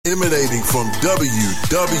Emanating from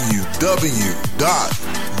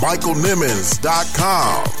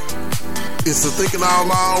www.michaelnimmons.com. It's the Thinking Out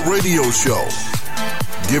Loud radio show,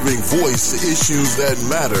 giving voice to issues that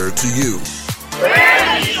matter to you.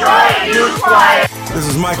 This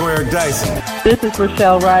is Michael Eric Dyson. This is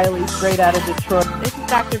Rochelle Riley, straight out of Detroit. This is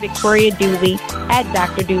Dr. Victoria Dooley at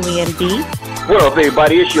Dr. Dooley MD. What up,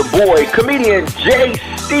 everybody? It's your boy, comedian Jay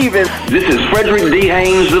Stevens. This is Frederick D.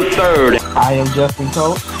 Haynes III. I am Justin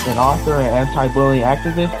Coates, an author and anti-bullying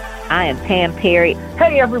activist. I am Pam Perry.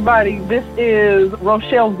 Hey, everybody. This is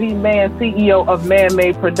Rochelle V. Mann, CEO of Man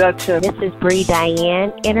Made Productions. This is Bree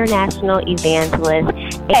Diane, international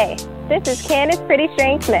evangelist. Hey, this is Candace Pretty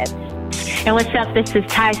String Smith. And what's up? This is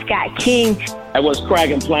Ty Scott King. Hey, what's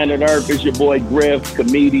cracking Planet Earth? It's your boy Griff,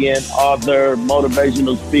 comedian, author,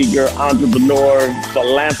 motivational speaker, entrepreneur,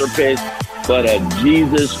 philanthropist, but a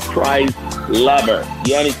Jesus Christ lover.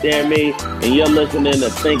 You understand me? And you're listening to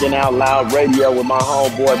Thinking Out Loud Radio with my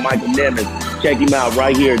homeboy Michael Nimmons. Check him out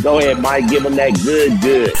right here. Go ahead, Mike. Give him that good.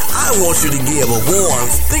 I want you to give a warm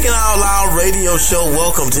Thinking Out Loud radio show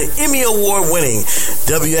welcome to Emmy Award winning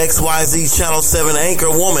WXYZ Channel 7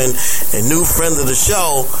 anchor woman and new friend of the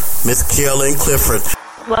show, Miss Carolyn Clifford.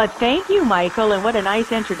 Well, thank you, Michael, and what a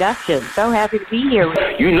nice introduction. So happy to be here.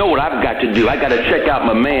 You know what I've got to do. I got to check out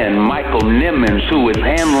my man, Michael Nimmons, who is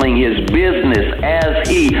handling his business as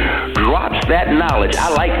he drops that knowledge. I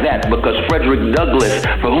like that because Frederick Douglass,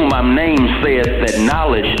 for whom I'm named, says that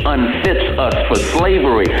knowledge unfits us for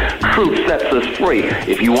slavery. Truth sets us free.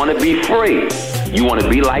 If you want to be free, you want to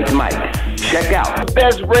be like Mike. Check out the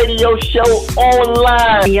best radio show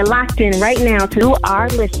online. You're locked in right now to who are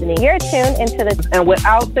listening. You're tuned into the... And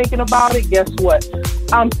without thinking about it, guess what?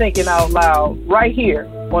 I'm thinking out loud right here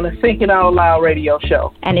on the Thinking Out Loud radio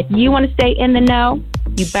show. And if you want to stay in the know,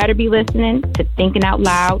 you better be listening to Thinking Out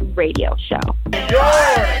Loud radio show. You're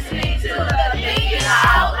listening to the Thinking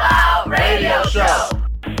Out Loud radio show.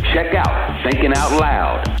 Check out Thinking Out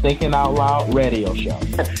Loud. Thinking Out Loud radio show.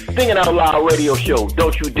 Thinking Out Loud radio show.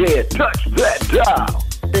 Don't you dare touch that dial.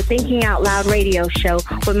 The Thinking Out Loud radio show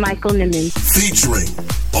with Michael Nimmons. Featuring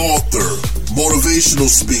author, motivational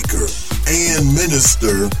speaker, and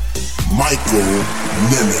minister, Michael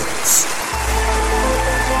Nimmons.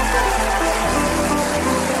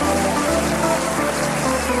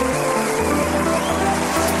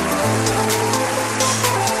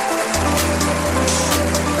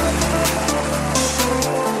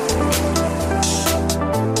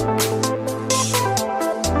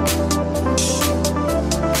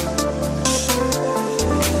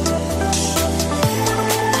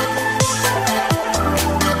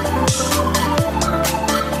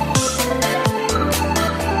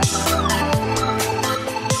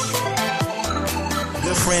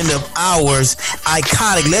 Of ours,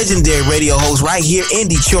 iconic, legendary radio host right here in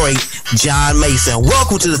Detroit, John Mason.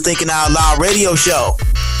 Welcome to the Thinking Out Loud radio show.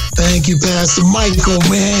 Thank you, Pastor Michael,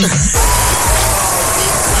 man.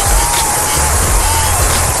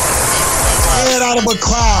 Head out of a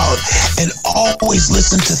cloud and always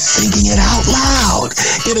listen to Thinking It Out Loud.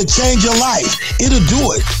 It'll change your life. It'll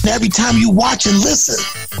do it. And every time you watch and listen,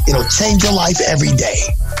 it'll change your life every day.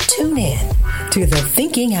 Tune in to the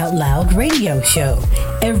Thinking Out Loud radio show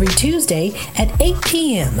every Tuesday at 8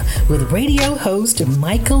 p.m. with radio host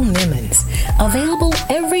Michael Nimmons. Available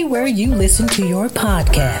everywhere you listen to your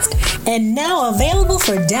podcast. And now available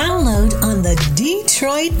for download on the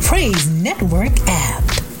Detroit Praise Network app.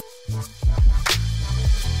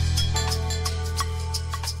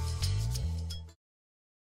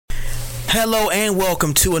 Hello and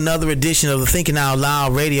welcome to another edition of the Thinking Out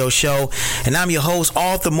Loud radio show. And I'm your host,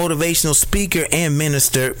 author, motivational speaker, and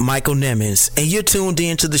minister, Michael Nimmons. And you're tuned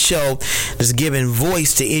in to the show that's giving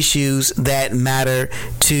voice to issues that matter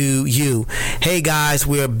to you. Hey guys,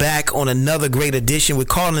 we're back on another great edition. We're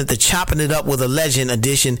calling it the Chopping It Up with a Legend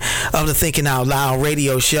edition of the Thinking Out Loud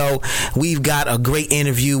radio show. We've got a great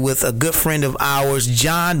interview with a good friend of ours,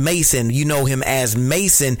 John Mason. You know him as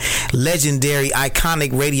Mason, legendary,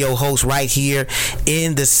 iconic radio host right here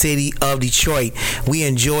in the city of Detroit. We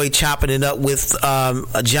enjoy chopping it up with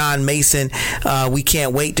John Mason. We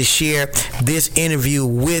can't wait to share this interview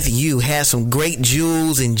with you. Has some great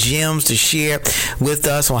jewels and gems to share with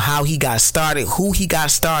us on how he got started, who he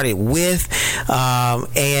got started with,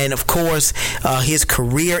 and of course his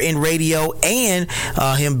career in radio and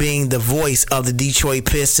him being the voice of the Detroit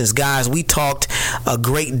Pistons. Guys, we talked a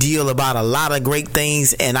great deal about a lot of great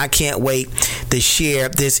things, and I can't wait to share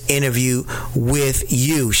this interview with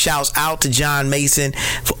you. Shouts out to John Mason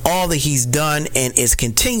for all that he's done and is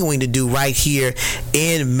continuing to do right here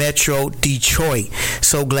in Metro Detroit.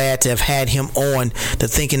 So glad to have had him on the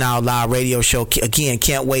Thinking Out Loud radio show. Again,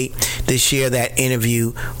 can't wait to share that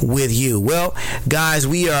interview with you. Well, guys,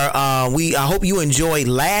 I hope you enjoyed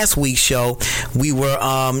last week's show.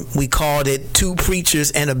 We called it Two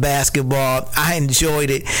Preachers and a Basketball. I enjoyed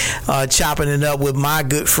it, chopping it up with my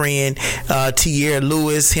good friend Tierra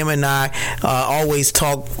Lewis. Him and I always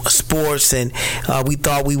talk sports, and we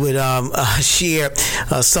thought we would share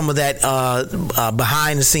some of that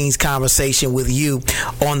behind the scenes conversation with you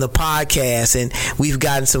on the podcast. And we've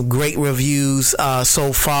gotten some great reviews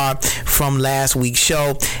so far from last week's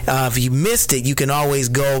show. If you missed it, you can always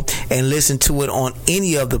go and listen to it on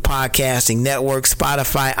any of the podcasting networks: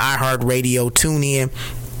 Spotify, iHeartRadio, TuneIn,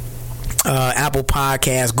 Apple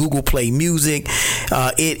Podcasts, Google Play Music.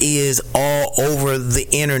 It is all over the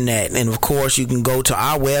internet. And of course, you can go to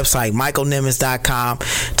our website, michaelnimmons.com,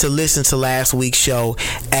 to listen to last week's show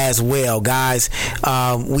as well. Guys,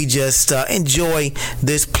 we just enjoy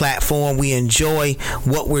this platform. We enjoy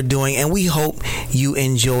what we're doing, and we hope you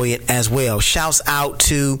enjoy it as well. Shouts out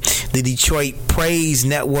to the Detroit Praise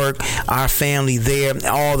Network, our family there,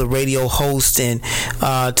 all the radio hosts, and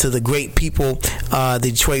to the great people, the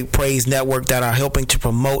Detroit Praise Network, that are helping to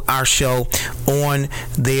promote our show on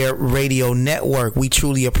their radio network. We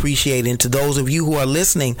truly appreciate it. And to those of you who are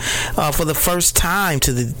listening for the first time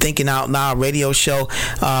to the Thinking Out Loud radio show,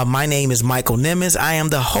 my name is Michael Nimmons. I am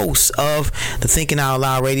the host of the Thinking Out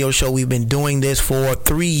Loud radio show. We've been doing this for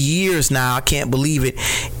 3 years now. I can't believe it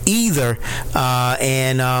either.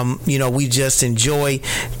 We just enjoy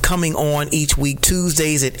coming on each week,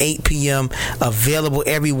 Tuesdays at 8 p.m., available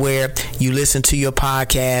everywhere you listen to your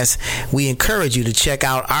podcast. We encourage you to check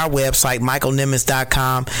out our website,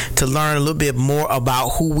 michaelnimmons.com, to learn a little bit more about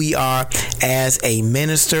who we are as a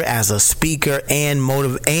minister, as a speaker, and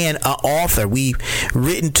an author. We've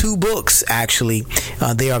written 2 books, actually.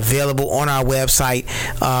 They are available on our website.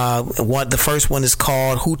 The first one is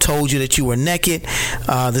called Who Told You That You Were Naked?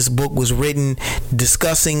 This book was written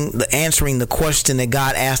answering the question that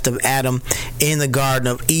God asked of Adam in the Garden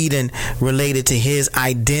of Eden related to his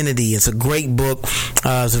identity. It's a great book.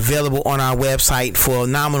 It's available on our website for a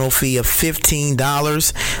nominal fee of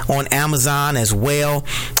 $15 on Amazon as well.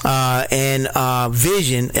 And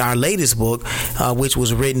Vision, our latest book, which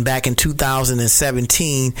was written back in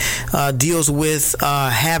 2017, deals with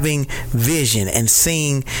having vision and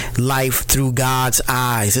seeing life through God's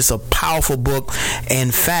eyes. It's a powerful book. In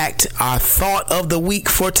fact, our thought of the week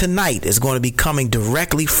for tonight is going to be coming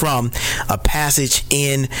directly from a passage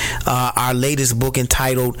in our latest book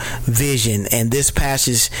entitled Vision. And this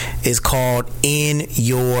passage is called In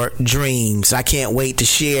Your Dreams. I can't wait to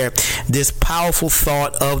share this powerful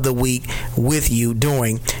thought of the week with you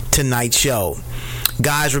during tonight's show.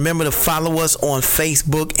 Guys, remember to follow us on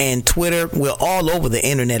Facebook and Twitter. We're all over the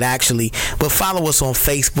internet, actually, but follow us on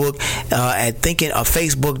Facebook at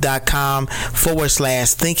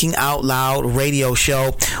facebook.com/Thinking Out Loud Radio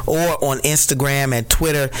Show, or on Instagram and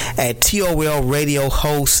Twitter at TOL Radio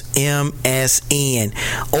Host MSN,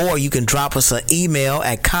 or you can drop us an email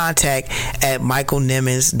at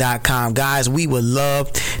contact@michaelnimmons.com. Guys, we would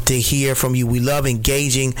love to hear from you. We love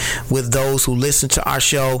engaging with those who listen to our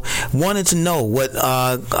show, wanting to know what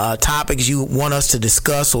topics you want us to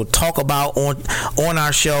discuss or talk about on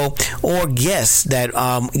our show, or guests that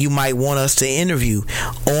you might want us to interview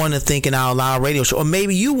on the Thinking Out Loud radio show, or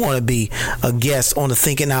maybe you want to be a guest on the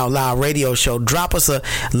Thinking Out Loud radio show. Drop us a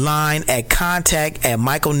line at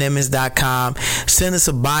contact@michaelnimmons.com. Send us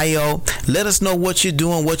a bio. Let us know what you're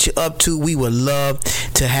doing, what you're up to. We would love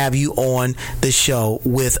to have you on the show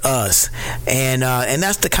with us. And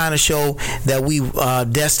that's the kind of show that we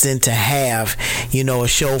destined to have. A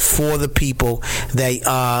show for the people,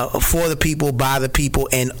 for the people, by the people,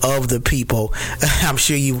 and of the people. I'm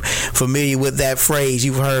sure you're familiar with that phrase.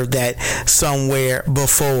 You've heard that somewhere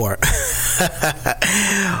before.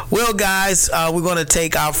 Well, guys, we're going to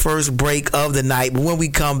take our first break of the night. But when we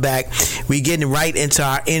come back, we're getting right into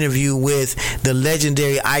our interview with the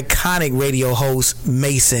legendary, iconic radio host,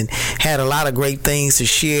 Mason. Had a lot of great things to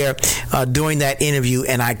share during that interview,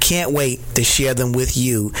 and I can't wait to share them with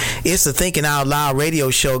you. It's the Thinking Out Loud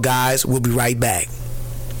radio show, guys. We'll be right back.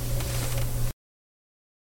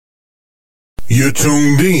 You're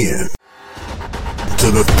tuned in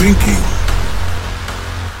to the Thinking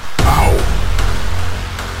Out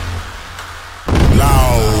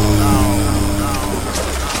Loud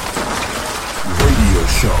radio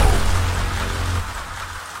show,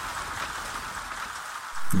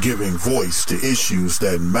 giving voice to issues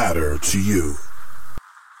that matter to you.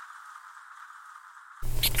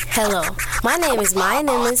 Hello, my name is Maya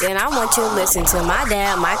Nimmons, and I want you to listen to my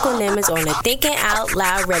dad, Michael Nimmons, on the Thinking Out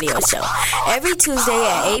Loud radio show. Every Tuesday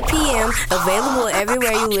at 8 p.m., available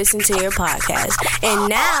everywhere you listen to your podcast. And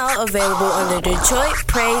now available on the Detroit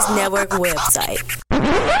Praise Network website.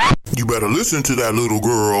 You better listen to that little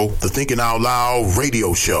girl, the Thinking Out Loud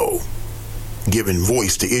radio show, giving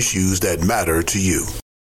voice to issues that matter to you.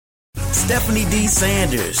 Stephanie D.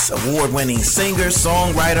 Sanders, award-winning singer,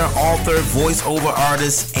 songwriter, author, voiceover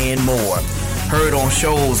artist, and more. Heard on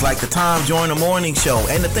shows like the Tom Joyner Morning Show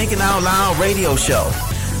and the Thinking Out Loud radio show.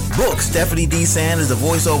 Book Stephanie D. Sanders to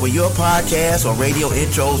voice over your podcast or radio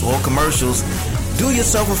intros or commercials. Do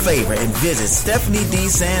yourself a favor and visit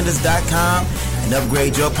StephanieDSanders.com and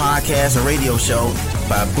upgrade your podcast or radio show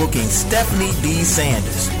by booking Stephanie D.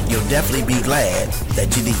 Sanders. You'll definitely be glad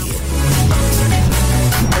that you did.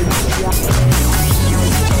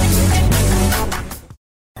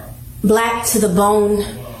 Black to the bone,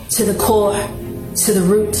 to the core, to the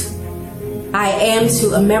root. I am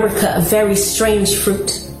to America a very strange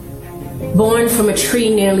fruit. Born from a tree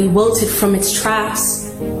nearly wilted from its trials,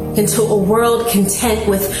 into a world content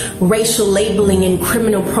with racial labeling and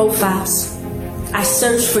criminal profiles. I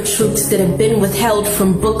search for truths that have been withheld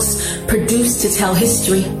from books produced to tell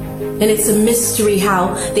history. And it's a mystery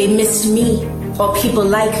how they missed me or people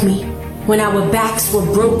like me when our backs were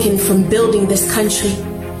broken from building this country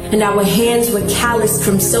and our hands were calloused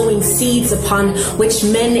from sowing seeds upon which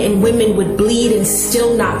men and women would bleed and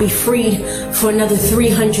still not be freed for another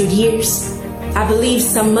 300 years. I believe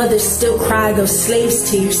some mothers still cry those slaves'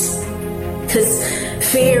 tears, 'cause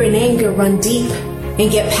fear and anger run deep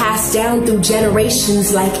and get passed down through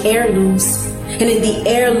generations like heirlooms. And in the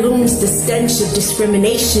heirlooms, the stench of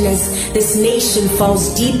discrimination as this nation falls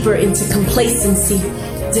deeper into complacency,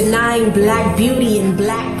 denying black beauty and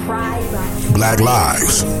black pride. Black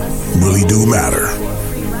lives really do matter.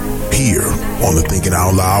 Here on the Thinking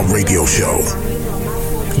Out Loud radio show,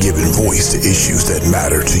 giving voice to issues that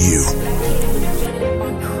matter to you.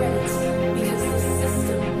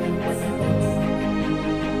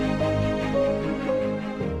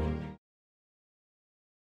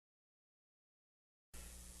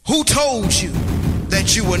 Who told you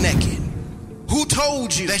that you were naked? Who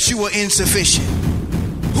told you that you were insufficient?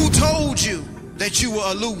 Who told you that you were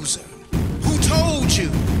a loser? Who told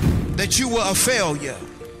you that you were a failure?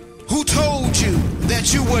 Who told you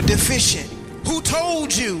that you were deficient? Who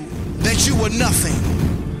told you that you were nothing?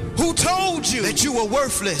 Who told you that you were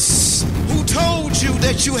worthless? Who told you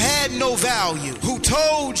that you had no value? Who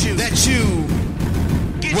told you that you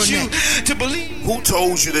to believe? Who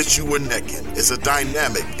Told You That You Were Naked is a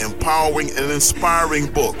dynamic, empowering, and inspiring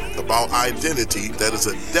book about identity that is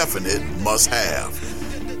a definite must-have.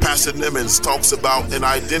 Pastor Nimmons talks about an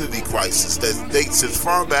identity crisis that dates as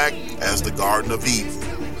far back as the Garden of Eden.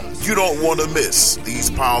 You don't want to miss these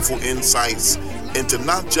powerful insights into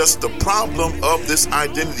not just the problem of this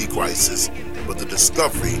identity crisis, but the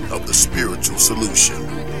discovery of the spiritual solution.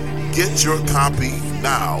 Get your copy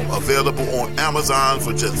now, available on Amazon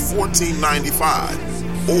for just $14.95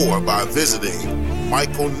 or by visiting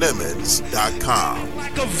michaelnimmons.com.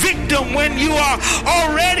 Like a victim when you are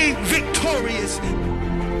already victorious.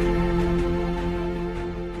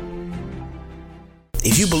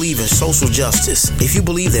 If you believe in social justice, if you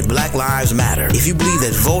believe that Black Lives Matter, if you believe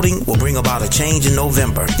that voting will bring about a change in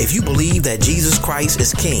November, if you believe that Jesus Christ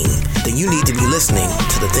is King, then you need to be listening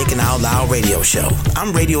to the Thinking Out Loud radio show.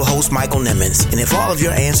 I'm radio host Michael Nimmons, and if all of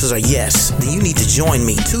your answers are yes, then you need to join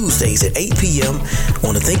me Tuesdays at 8 p.m.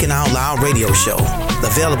 on the Thinking Out Loud radio show.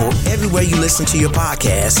 Available everywhere you listen to your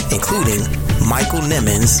podcast, including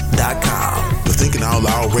michaelnimmons.com. The Thinking Out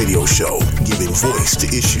Loud radio show, giving voice to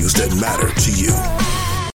issues that matter to you.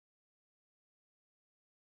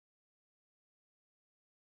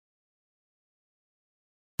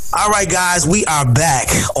 All right, guys, we are back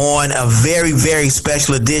on a very, very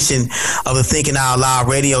special edition of the Thinking Out Loud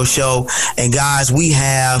radio show. And, guys, we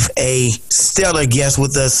have a stellar guest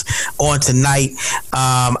with us on tonight.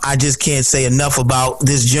 I just can't say enough about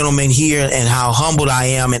this gentleman here and how humbled I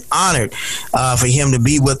am and honored for him to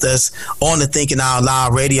be with us on the Thinking Out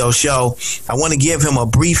Loud radio show. I want to give him a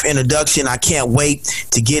brief introduction. I can't wait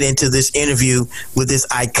to get into this interview with this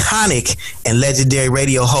iconic and legendary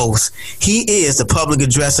radio host. He is the public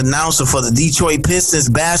address announcer for the Detroit Pistons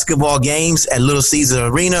basketball games at Little Caesar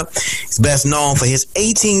Arena. He's best known for his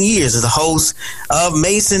 18 years as the host of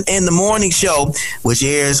Mason and the Morning Show, which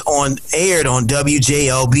aired on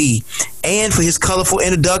WJLB and for his colorful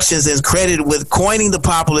introductions and credited with coining the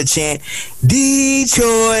popular chant,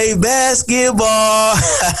 Detroit basketball.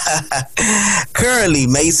 Currently,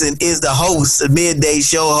 Mason is the host, a midday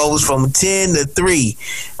show host from 10 to 3.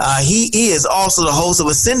 He is also the host of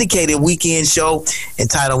a syndicated weekend show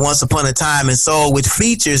entitled Once Upon a Time in Soul, which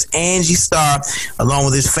features Angie Starr along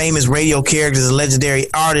with his famous radio characters and legendary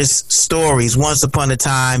artist stories. Once Upon a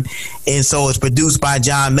Time in Soul is produced by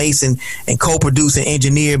John Mason and co-produced and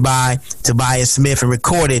engineered by Tobias Smith and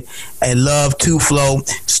recorded at Love 2 Flow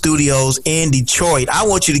Studios in Detroit. I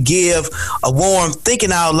want you to give a warm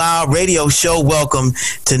Thinking Out Loud radio show welcome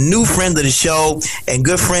to new friend of the show and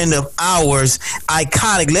good friend of ours,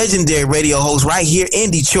 iconic, legendary radio host right here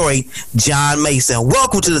in Detroit, John Mason.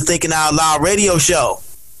 Welcome to the Thinking Out Loud radio show.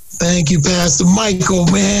 Thank you, Pastor Michael,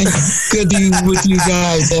 man. Good to be with you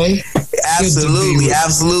guys, eh? Absolutely,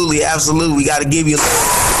 absolutely, absolutely. We got to give you...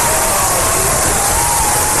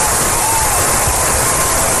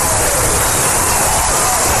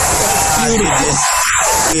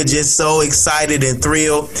 We're just so excited and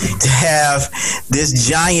thrilled to have this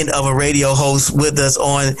giant of a radio host with us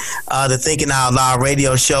on the Thinking Out Loud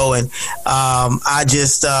radio show. And I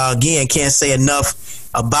just, again, can't say enough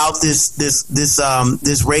about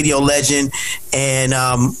this radio legend. And,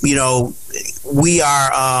 you know, we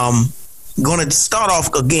are... going to start off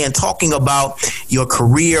again talking about your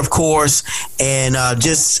career, of course, and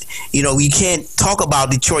just, you know, you can't talk about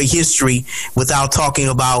Detroit history without talking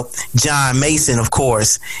about John Mason, of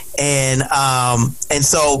course. And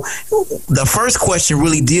so the first question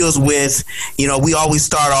really deals with, you know, we always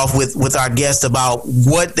start off with our guests about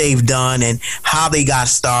what they've done and how they got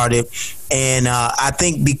started. And I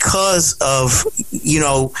think because of, you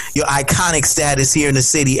know, your iconic status here in the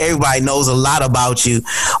city, everybody knows a lot about you.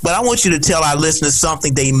 But I want you to tell our listeners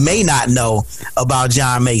something they may not know about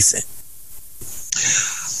John Mason.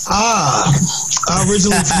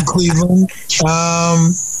 Originally from Cleveland.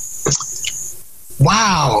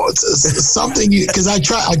 Wow, it's something because I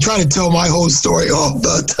try to tell my whole story all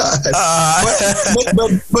the time.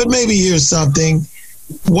 But maybe here's something.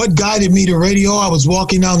 What guided me to radio? I was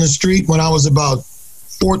walking down the street when I was about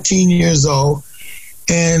 14 years old,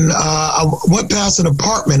 and I went past an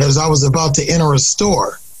apartment as I was about to enter a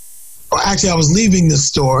store. Or actually, I was leaving the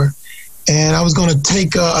store, and I was going to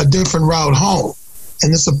take a different route home.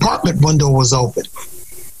 And this apartment window was open,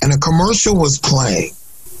 and a commercial was playing.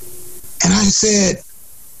 And I said,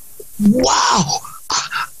 wow,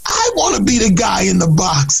 I want to be the guy in the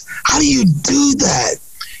box. How do you do that?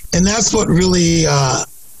 And that's what really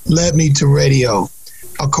led me to radio.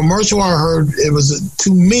 A commercial I heard,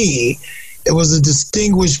 to me, it was a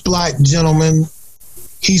distinguished black gentleman.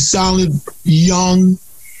 He sounded young,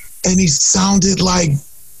 and he sounded like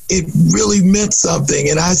it really meant something.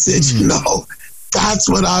 And I said, you know, that's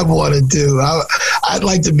what I want to do. I'd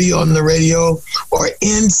like to be on the radio or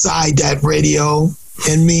inside that radio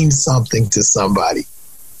and mean something to somebody.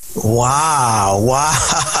 Wow.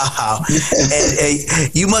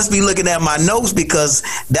 and you must be looking at my notes because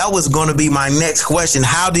that was going to be my next question.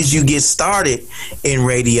 How did you get started in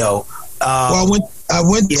radio? Well, I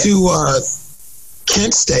went to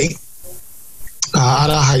Kent State out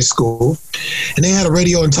of high school, and they had a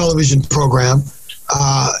radio and television program.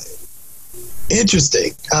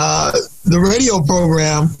 Interesting. The radio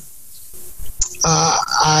program,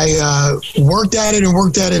 I worked at it,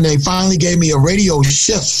 and they finally gave me a radio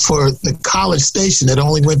shift for the college station that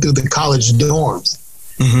only went through the college dorms.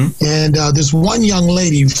 Mm-hmm. And this one young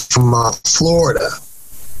lady from Florida,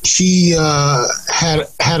 she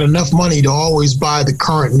had enough money to always buy the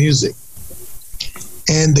current music.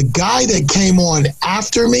 And the guy that came on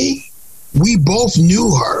after me, we both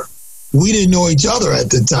knew her. We didn't know each other at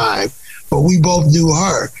the time, but we both knew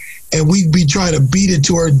her. And we'd be trying to beat it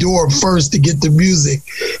to her door first to get the music.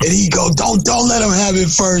 And he'd go, don't let him have it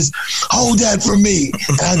first. Hold that for me.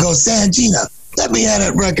 And I go, Sangina, let me have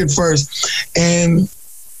that record first. And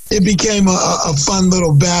it became a fun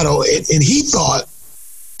little battle. And he thought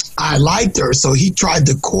I liked her, so he tried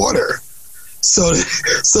to court her so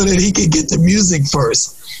that he could get the music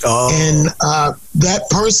first. Oh. And that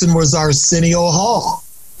person was Arsenio Hall.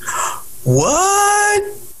 What?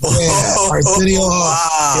 Yeah, Arsenio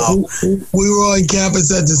Hall. Wow. We were on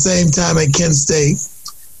campus at the same time at Kent State,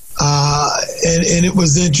 and it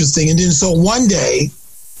was interesting. And then so one day,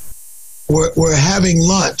 we're having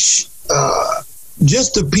lunch,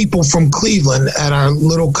 just the people from Cleveland at our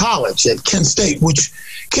little college at Kent State, which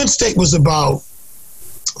Kent State was about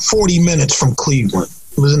 40 minutes from Cleveland.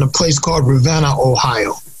 It was in a place called Ravenna,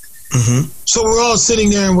 Ohio. Mm-hmm. So we're all sitting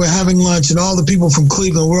there and we're having lunch, and all the people from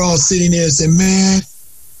Cleveland, we're all sitting there and saying, man,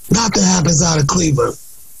 nothing happens out of Cleveland.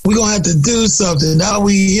 we're going to have to do something. Now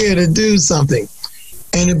we here to do something.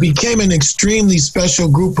 And it became an extremely special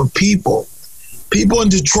group of people. People in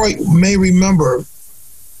Detroit may remember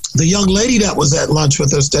the young lady that was at lunch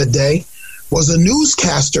with us that day was a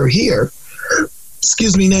newscaster here,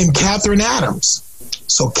 named Catherine Adams.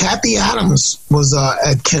 So Kathy Adams was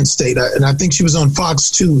at Kent State, and I think she was on Fox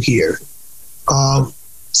 2 here.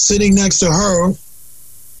 Sitting next to her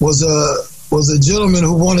was a gentleman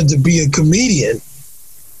who wanted to be a comedian,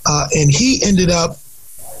 and he ended up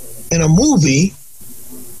in a movie.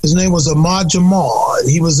 His name was Ahmad Jamal, and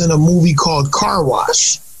he was in a movie called Car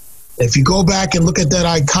Wash. If you go back and look at that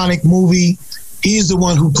iconic movie, he's the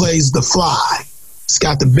one who plays the Fly. He's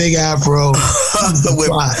got the big afro.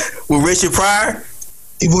 with Richard Pryor?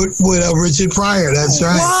 With Richard Pryor, that's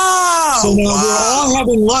right. Wow. So now we're all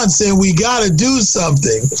having lunch and we got to do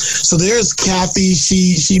something. So there's Kathy.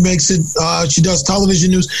 She makes it, she does television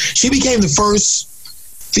news. She became the first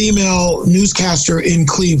female newscaster in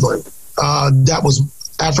Cleveland that was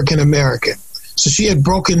African American. So she had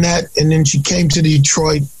broken that, and then she came to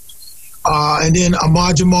Detroit. And then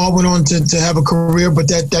Ahmad Jamal went on to have a career, but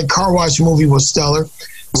that Car Wash movie was stellar. Right.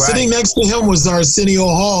 Sitting next to him was Arsenio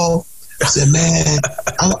Hall. I said, man,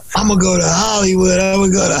 I'm going to go to Hollywood.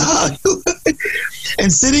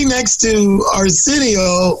 And sitting next to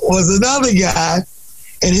Arsenio was another guy,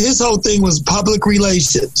 and his whole thing was public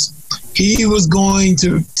relations. He was going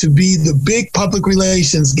to be the big public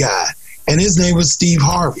relations guy, and his name was Steve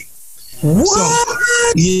Harvey. What?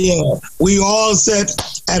 So, yeah, we all sat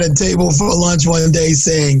at a table for lunch one day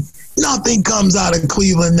saying, nothing comes out of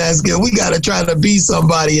Cleveland that's good. We got to try to be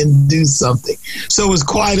somebody and do something. So it was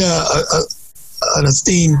quite an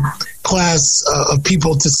esteemed class of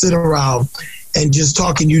people to sit around and just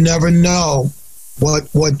talking. You never know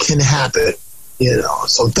what can happen,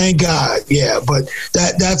 So thank God, yeah. But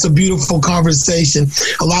that's a beautiful conversation.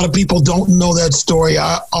 A lot of people don't know that story.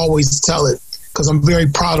 I always tell it because I'm very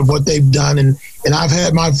proud of what they've done, and I've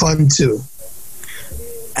had my fun too.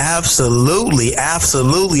 Absolutely.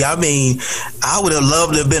 I mean, I would have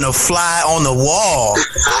loved to have been a fly on the wall.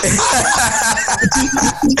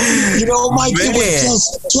 Mike,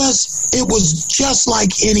 it was just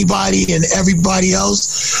like anybody and everybody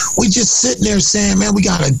else. We just sitting there saying, man, we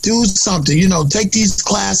got to do something, take these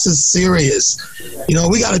classes serious.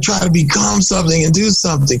 We got to try to become something and do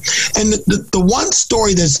something. And the one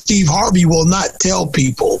story that Steve Harvey will not tell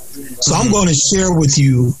people, so I'm going to share with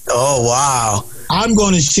you. Oh, wow. I'm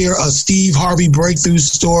going to share a Steve Harvey breakthrough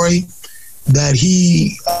story that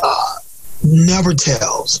he never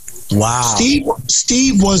tells. Wow.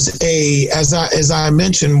 Steve was as I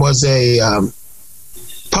mentioned, was a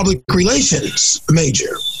public relations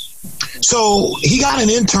major. So he got an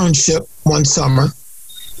internship one summer,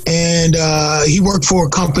 and he worked for a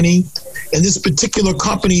company. And this particular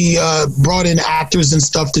company brought in actors and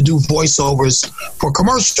stuff to do voiceovers for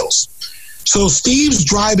commercials. So Steve's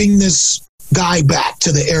driving this guy back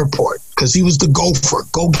to the airport because he was the gopher.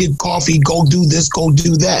 Go get coffee, go do this, go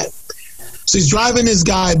do that. So he's driving this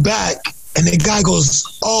guy back, and the guy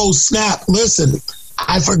goes, oh, snap, listen,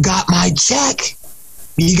 I forgot my check.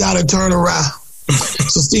 You got to turn around.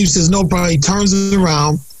 So Steve says, no problem. He turns it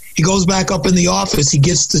around. He goes back up in the office. He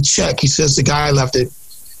gets the check. He says the guy left it.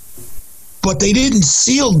 But they didn't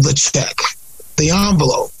seal the check, the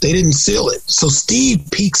envelope. They didn't seal it. So Steve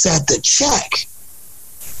peeks at the check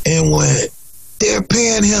and went, they're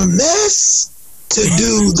paying him this to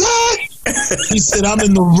do that? He said, I'm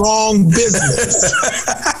in the wrong business.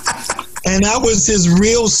 And that was his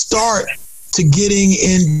real start to getting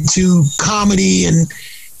into comedy and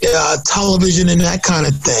television and that kind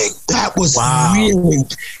of thing. That was really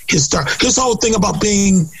his start. This whole thing about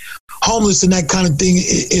being homeless and that kind of thing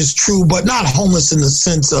is true, but not homeless in the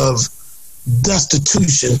sense of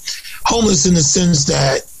destitution. Homeless in the sense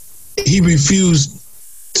that he refused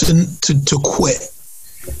to quit.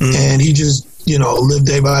 And he just, lived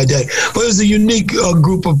day by day. But it was a unique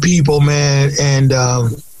group of people, man. And I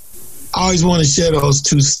always want to share those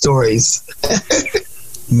two stories.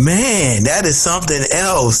 Man, that is something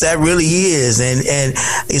else. That really is. And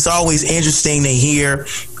it's always interesting to hear,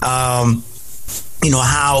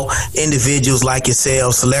 how individuals like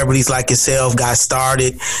yourself, celebrities like yourself got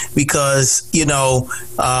started because, you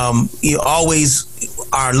always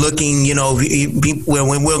are looking,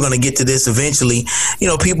 when we're going to get to this eventually,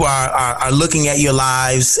 people are looking at your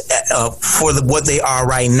lives for what they are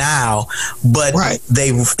right now, but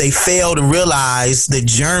they fail to realize the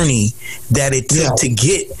journey that it took to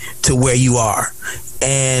get to where you are.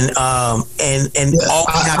 And I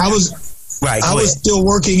was still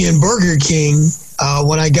working in Burger King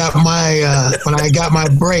when I got my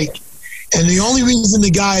break, And the only reason the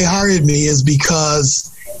guy hired me is because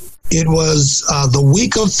it was the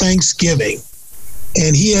week of Thanksgiving.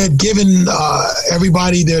 And he had given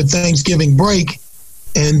everybody their Thanksgiving break.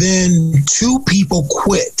 And then 2 people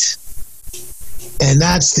quit. And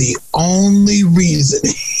that's the only reason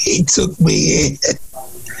he took me in.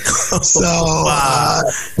 So, wow.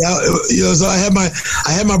 So I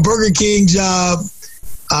had my Burger King job.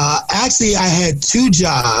 Actually, I had 2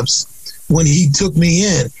 jobs when he took me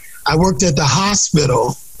in. I worked at the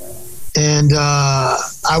hospital, and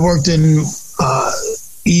I worked in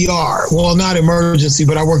ER. Well, not emergency,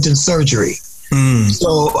 but I worked in surgery.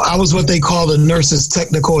 So I was what they call a nurse's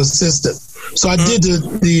technical assistant. So I did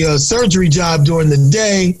the surgery job during the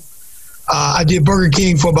day. I did Burger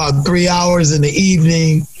King for about 3 hours in the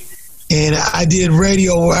evening. And I did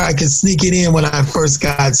radio where I could sneak it in when I first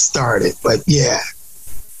got started. But yeah.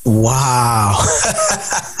 Wow.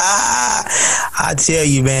 I tell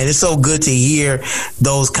you, man, it's so good to hear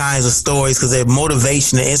those kinds of stories because they're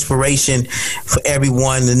motivation and inspiration for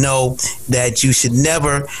everyone to know that you should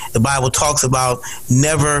never, the Bible talks about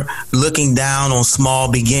never looking down on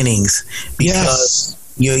small beginnings, because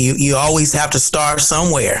you always have to start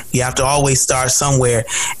somewhere. You have to always start somewhere,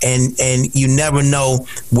 and you never know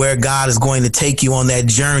where God is going to take you on that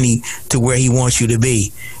journey to where He wants you to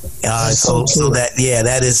be. So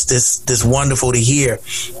that is this wonderful to hear.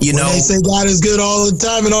 You know, they say God is good all the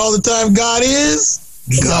time, and all the time God is.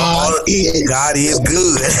 God is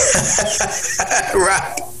good.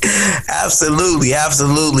 Right.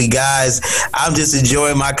 Absolutely, guys. I'm just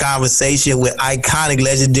enjoying my conversation with iconic,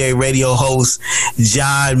 legendary radio host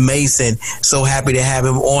John Mason. So happy to have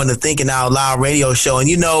him on the Thinking Out Loud radio show. And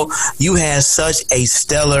you know, you had such a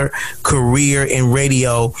stellar career in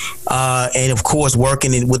radio, and of course,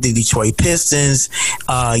 working with the Detroit Pistons.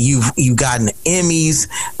 You've gotten Emmys.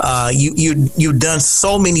 You've done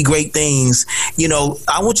so many great things. You know,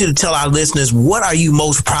 I want you to tell our listeners, what are you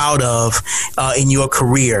most proud of in your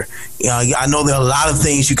career? I know there are a lot of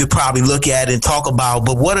things you could probably look at and talk about,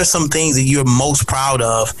 but what are some things that you're most proud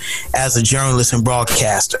of as a journalist and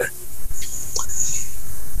broadcaster?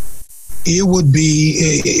 It would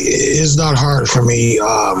be, it's not hard for me.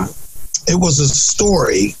 It was a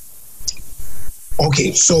story.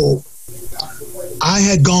 Okay, so I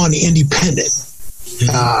had gone independent.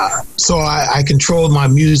 So I controlled my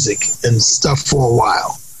music and stuff for a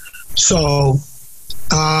while. So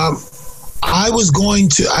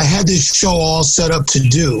I had this show all set up to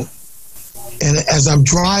do. And as I'm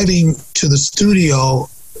driving to the studio,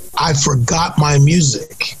 I forgot my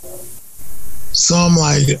music. So I'm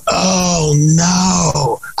like, oh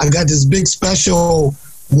no, I got this big special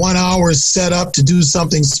 1 hour set up to do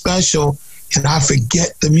something special, and I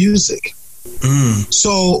forget the music.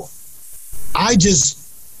 So I just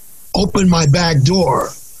opened my back door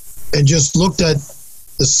and just looked at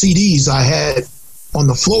the CDs I had on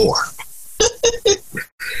the floor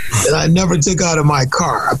that I never took out of my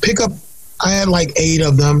car. I had like 8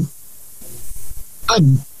 of them. I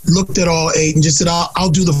looked at all 8 and just said, I'll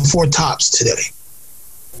do the 4 tops today.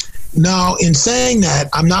 Now, in saying that,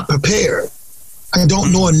 I'm not prepared. I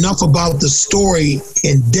don't know enough about the story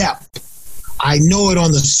in depth. I know it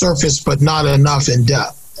on the surface, but not enough in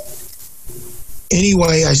depth.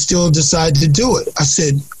 Anyway, I still decided to do it. I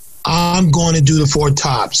said, I'm going to do the 4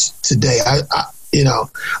 tops today.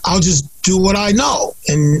 I'll just do what I know.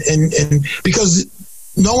 And because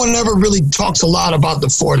no one ever really talks a lot about the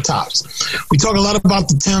 4 tops. We talk a lot about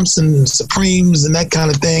the Temps and Supremes and that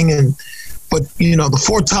kind of thing. But the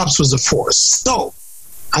 4 tops was a force. So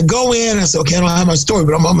I go in and I say, okay, I don't have my story,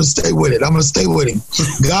 but I'm going to stay with it. I'm going to stay with him.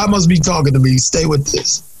 God must be talking to me. Stay with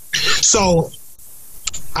this. So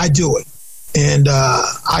I do it. And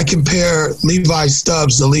I compare Levi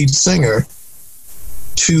Stubbs, the lead singer,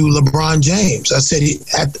 to LeBron James. I said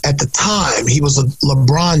at the time, he was a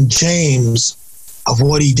LeBron James of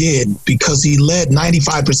what he did, because he led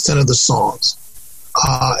 95% of the songs.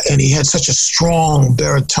 And he had such a strong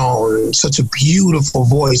baritone, such a beautiful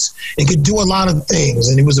voice, and could do a lot of things.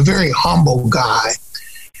 And he was a very humble guy.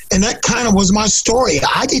 And that kind of was my story.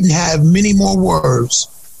 I didn't have many more words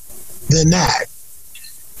than that.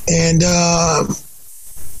 And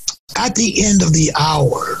at the end of the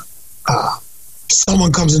hour,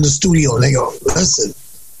 someone comes in the studio and they go, listen,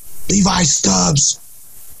 Levi Stubbs'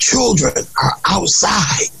 children are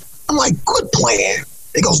outside. I'm like, good plan.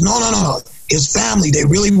 He goes, no. His family, they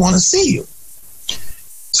really want to see you.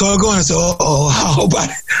 So I go and I say, I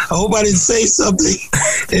hope I didn't say something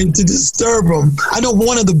and to disturb him. I know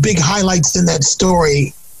one of the big highlights in that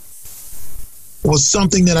story was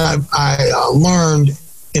something that I learned,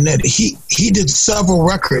 in that he did several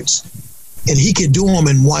records and he could do them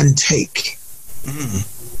in one take.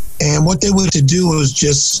 And what they would have to do was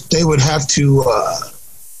they would have to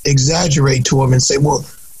exaggerate to him and say, well,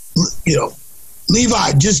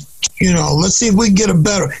 Levi, just, let's see if we can get a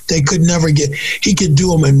better. They could never he could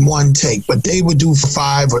do them in one take, but they would do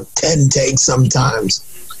 5 or 10 takes sometimes.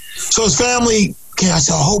 So his family, I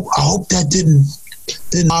said, I hope that didn't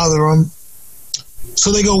bother him.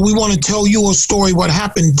 So they go, we want to tell you a story what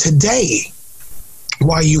happened today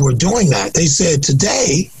while you were doing that. They said,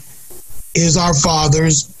 today is our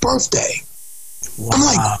father's birthday. Wow. I'm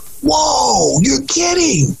like, whoa, you're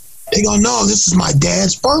kidding. They go, no, this is my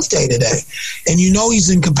dad's birthday today. And he's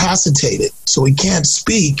incapacitated, so he can't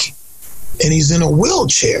speak, and he's in a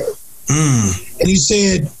wheelchair. And he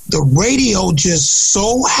said the radio just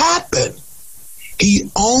so happened he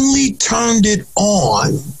only turned it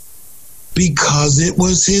on because it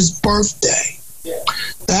was his birthday.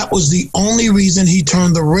 That was the only reason he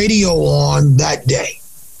turned the radio on that day.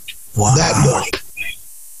 Wow. That morning.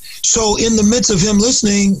 So in the midst of him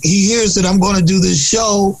listening, he hears that I'm going to do this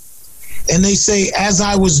show. And they say, as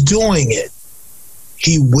I was doing it,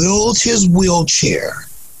 he wheeled his wheelchair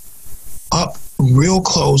up real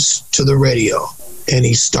close to the radio and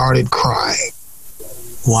he started crying.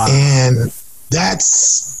 Wow. And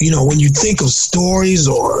that's, when you think of stories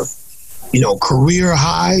or, career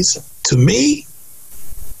highs, to me,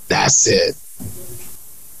 that's it.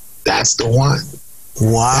 That's the one.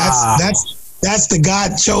 Wow. That's the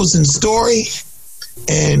God-chosen story.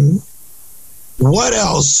 And what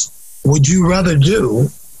else would you rather do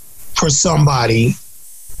for somebody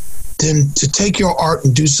than to take your art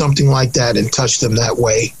and do something like that and touch them that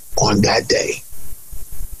way on that day?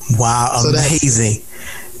 Wow, so amazing.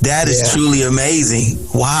 That is truly amazing.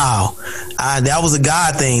 Wow. That was a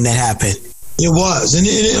God thing that happened. It was. And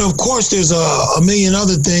of course there's a million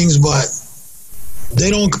other things, but they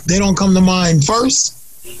don't come to mind first.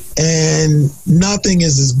 And nothing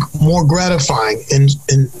is more gratifying and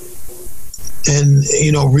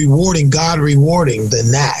rewarding, God rewarding than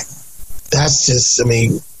that. That's just,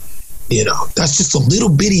 that's just a little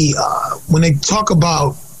bitty, when they talk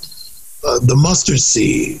about the mustard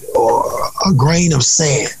seed or a grain of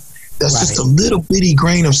sand, that's just a little bitty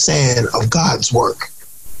grain of sand of God's work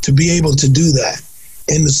to be able to do that.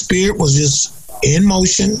 And the Spirit was just in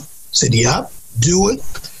motion, said, yep, do it.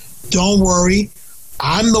 Don't worry.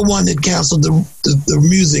 I'm the one that canceled the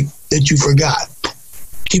music that you forgot.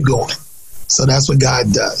 Keep going. So that's what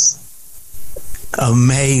God does.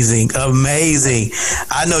 Amazing.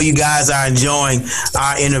 I know you guys are enjoying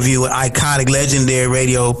our interview with iconic, legendary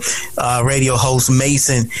radio host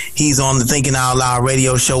Mason. He's on the Thinking Out Loud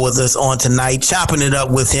radio show with us on tonight, chopping it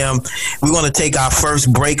up with him. We're going to take our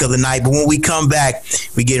first break of the night, but when we come back,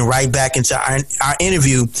 we're getting right back into our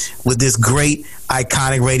interview with this great,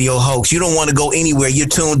 iconic radio host. You don't want to go anywhere. You're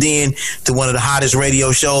tuned in to one of the hottest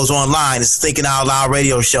radio shows online. It's the Thinking Out Loud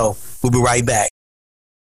radio show. We'll be right back.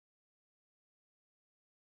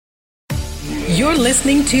 You're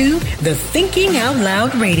listening to the Thinking Out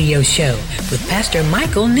Loud radio show with Pastor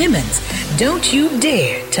Michael Nimmons. Don't you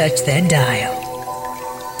dare touch that dial.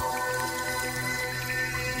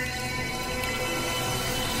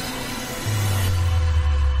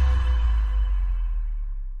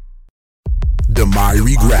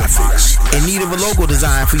 Demiri Graphics. In need of a logo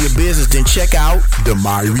design for your business? Then check out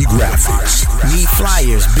Demiri Graphics. Need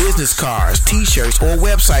flyers, business cards, t-shirts, or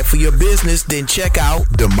website for your business? Then check out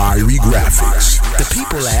Demiri Graphics. The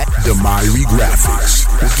people at Demiri Graphics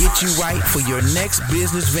will get you right for your next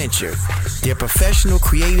business venture. They're professional,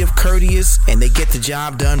 creative, courteous, and they get the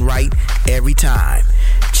job done right every time.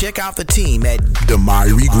 Check out the team at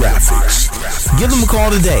Demiri Graphics. Give them a call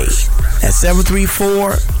today at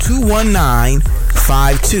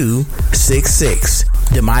 734-219-5266.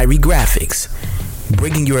 Demiri Graphics,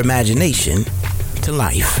 bringing your imagination to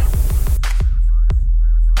life.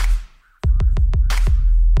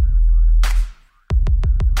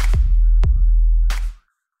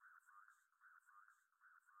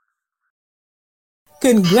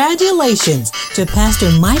 Congratulations to Pastor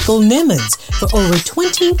Michael Nimmons for over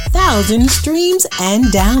 20,000 streams and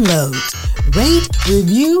downloads. Rate,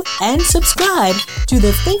 review, and subscribe to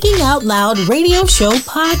the Thinking Out Loud Radio Show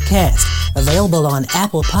podcast. Available on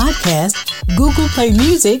Apple Podcasts, Google Play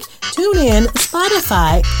Music, TuneIn,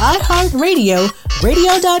 Spotify, iHeartRadio,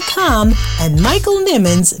 Radio.com, and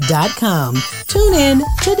MichaelNimmons.com. Tune in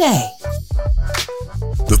today.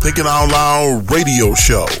 The Thinking Out Loud Radio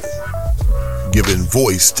Show, giving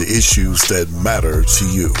voice to issues that matter to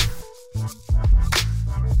you.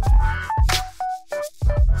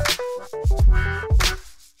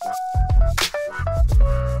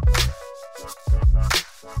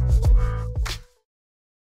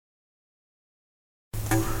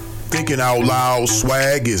 Thinking Out Loud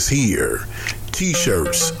swag is here.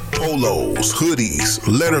 T-shirts, polos, hoodies,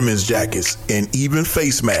 Letterman's jackets, and even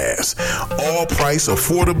face masks. All priced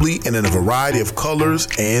affordably and in a variety of colors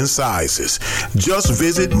and sizes. Just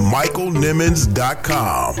visit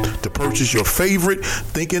michaelnimmons.com to purchase your favorite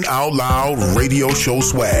Thinking Out Loud radio show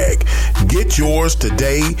swag. Get yours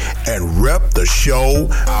today and rep the show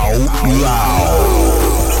out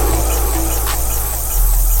loud.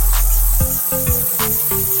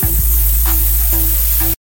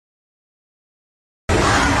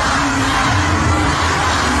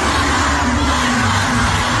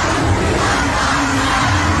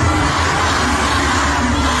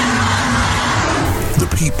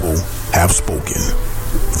 People have spoken.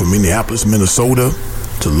 From Minneapolis, Minnesota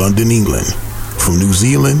to London, England, from New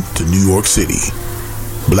Zealand to New York City.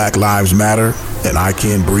 Black Lives Matter and I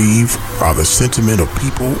Can't Breathe are the sentiment of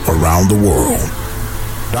people around the world.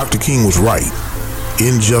 Dr. King was right.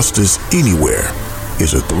 Injustice anywhere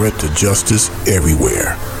is a threat to justice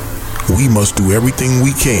everywhere. We must do everything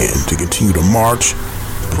we can to continue to march,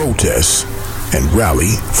 protest, and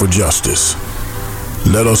rally for justice.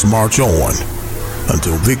 Let us march on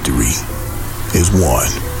until victory is won.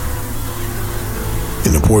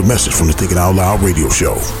 An important message from the Thinking Out Loud radio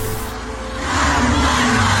show.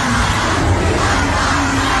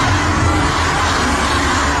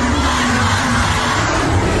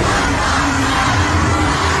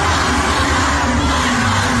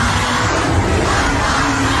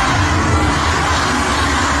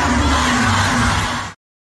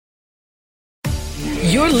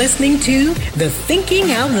 You're listening to the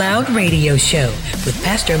Thinking Out Loud radio show with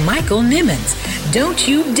Pastor Michael Nimmons. Don't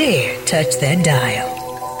you dare touch that dial.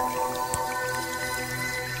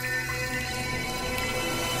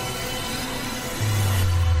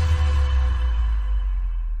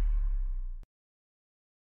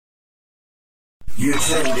 You're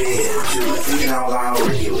tuned in to the Thinking Out Loud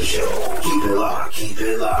radio show. Keep it locked, keep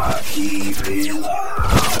it locked, keep it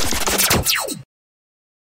locked.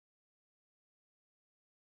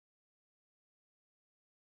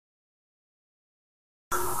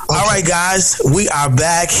 All right, guys, we are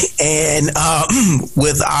back, and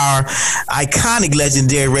with our iconic,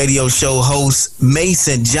 legendary radio show host,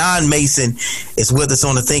 John Mason, is with us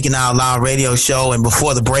on the Thinking Out Loud radio show. And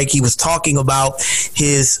before the break, he was talking about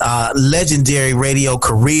his legendary radio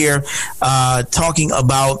career, talking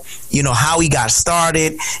about, you know, how he got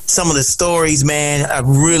started. Some of the stories, man,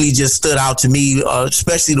 really just stood out to me,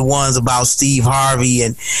 especially the ones about Steve Harvey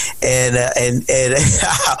and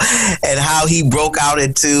how he broke out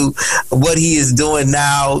into what he is doing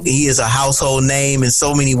now. He is a household name in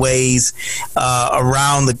so many ways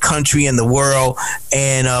around the country and the world.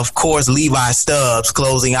 And of course, Levi Stubbs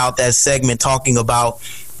closing out that segment, talking about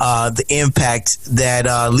the impact that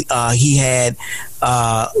he had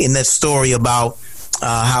in that story about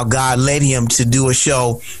how God led him to do a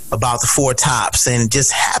show about the Four Tops, and it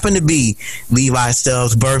just happened to be Levi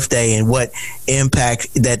Stubbs' birthday, and what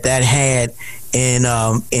impact that had in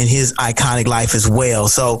his iconic life as well.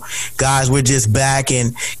 So, guys, we're just back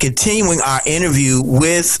and continuing our interview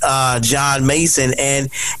with John Mason. And,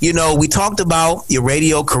 you know, we talked about your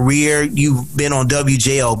radio career. You've been on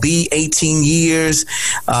WJLB 18 years,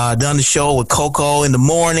 done the show with Coco in the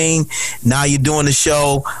morning. Now you're doing the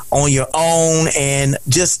show on your own, and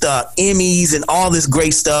just Emmys and all this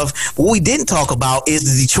great stuff. What we didn't talk about is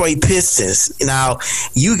the Detroit Pistons. Now,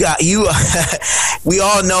 we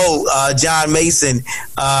all know John Mason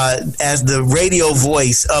as the radio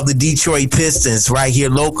voice of the Detroit Pistons right here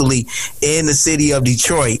locally in the city of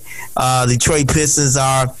Detroit. Detroit Pistons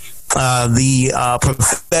are the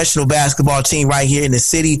professional basketball team right here in the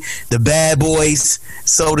city, the bad boys,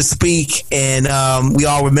 so to speak, and we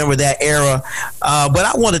all remember that era. But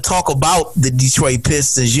I want to talk about the Detroit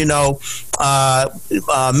Pistons. You know,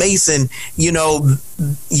 Mason, you know,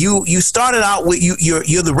 you started out with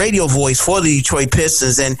you're the radio voice for the Detroit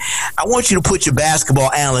Pistons, and I want you to put your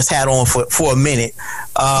basketball analyst hat on for a minute,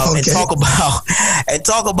 and talk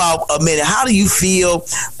about a minute. How do you feel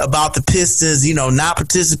about the Pistons? You know, not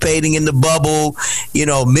participating in the bubble, you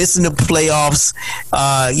know, missing the playoffs.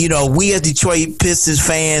 You know, we as Detroit Pistons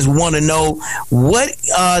fans want to know, what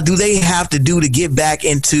do they have to do to get back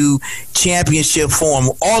into championship form?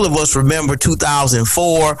 All of us remember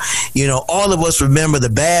 2004. You know, all of us remember the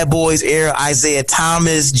Bad Boys era, Isaiah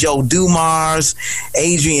Thomas, Joe Dumars,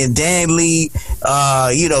 Adrian Danley,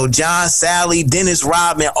 you know, John Sally, Dennis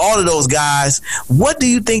Rodman, all of those guys. What do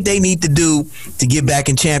you think they need to do to get back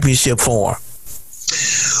in championship form?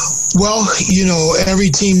 Well, you know, every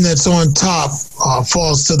team that's on top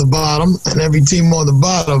falls to the bottom, and every team on the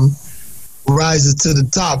bottom rises to the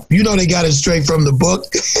top. You know they got it straight from the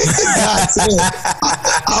book. God said,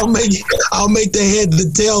 I'll make the head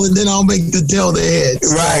the tail, and then I'll make the tail the head.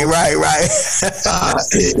 So, right.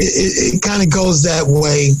 It kind of goes that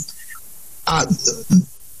way.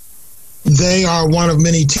 They are one of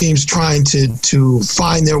many teams trying to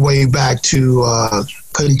find their way back to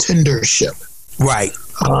contendership. Right.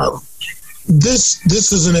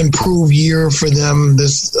 This is an improved year for them.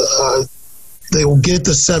 They will get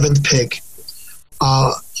the 7th pick.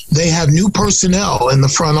 They have new personnel in the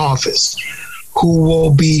front office who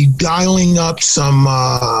will be dialing up some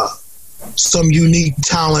unique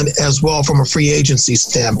talent as well from a free agency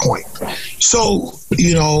standpoint. So,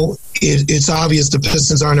 it's obvious the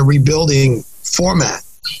Pistons are in a rebuilding format.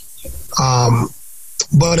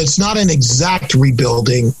 But it's not an exact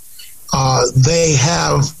rebuilding. They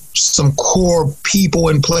have some core people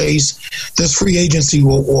in place. This free agency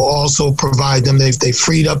will also provide them. They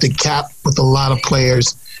freed up the cap with a lot of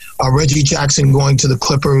players. Reggie Jackson going to the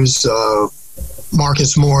Clippers,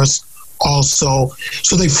 Marcus Morris also.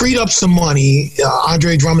 So they freed up some money.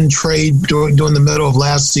 Andre Drummond trade during the middle of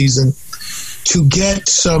last season to get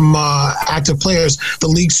some active players. The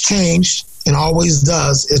league's changed and always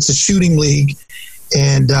does. It's a shooting league,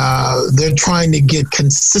 and they're trying to get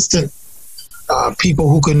consistent people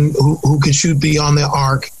who can shoot beyond the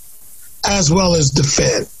arc, as well as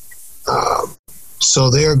defend.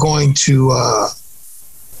 So they're going to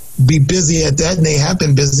be busy at that, and they have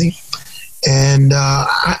been busy. And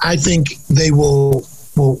I think they will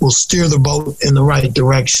steer the boat in the right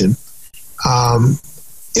direction.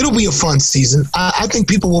 It'll be a fun season. I think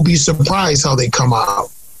people will be surprised how they come out.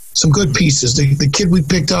 Some good pieces. The kid we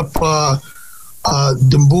picked up,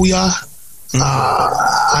 Dumbuya,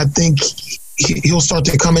 I think he'll start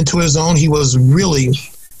to come into his own. He was really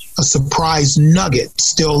a surprise nugget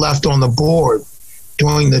still left on the board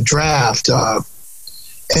during the draft.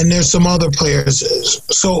 And there's some other players.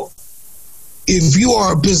 So if you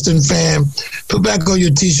are a Piston fan, put back on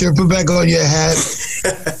your T-shirt, put back on your hat,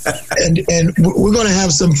 and we're going to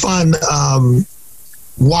have some fun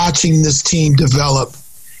watching this team develop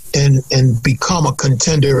and become a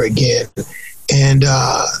contender again. And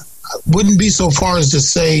wouldn't be so far as to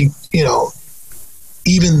say,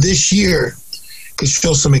 even this year could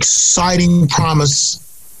show some exciting promise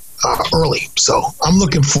early. So I'm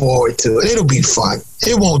looking forward to it. It'll be fun.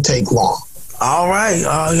 It won't take long. All right.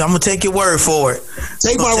 I'm going to take your word for it.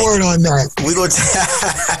 Take my word on that. We're going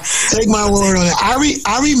to take my word on it.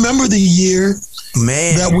 I remember the year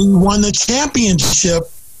that we won the championship,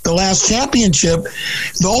 the last championship.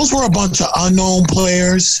 Those were a bunch of unknown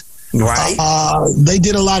players. Right. They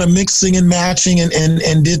did a lot of mixing and matching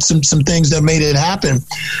and did some things that made it happen.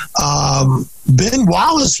 Ben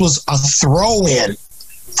Wallace was a throw-in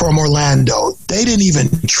from Orlando. They didn't even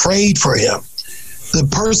trade for him. The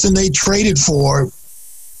person they traded for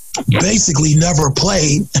basically never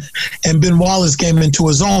played, and Ben Wallace came into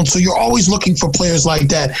his own. So you're always looking for players like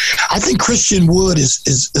that. I think Christian Wood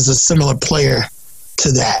is a similar player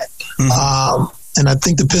to that. Mm-hmm. And I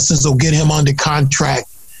think the Pistons will get him under contract.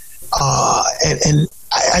 And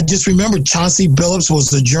I just remember Chauncey Billups was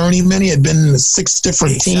the journeyman. He had been in 6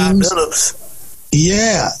 different teams.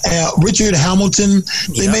 Yeah. Richard Hamilton,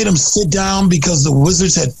 they made him sit down because the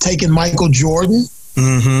Wizards had taken Michael Jordan.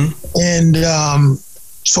 Mm-hmm. And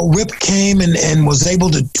so Rip came and was able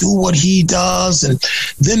to do what he does. And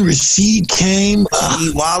then Rasheed came.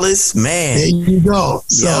 Rasheed Wallace, man. There you go.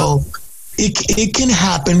 So it can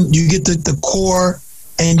happen. You get the core,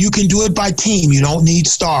 and you can do it by team. You don't need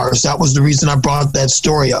stars. That was the reason I brought that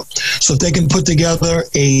story up. So if they can put together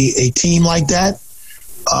a team like that,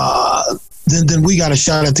 then we got a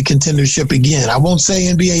shot at the contendership again. I won't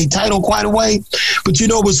say NBA title quite away, but it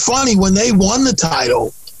was funny when they won the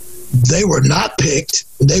title, they were not picked.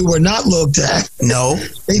 They were not looked at. No,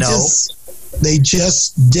 they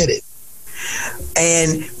just did it.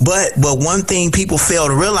 And but one thing people fail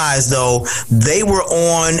to realize, though, they were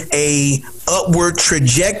on a upward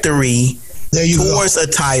trajectory towards a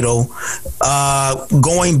title,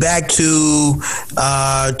 going back to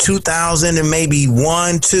 2000 and maybe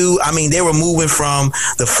 1, 2. I mean, they were moving from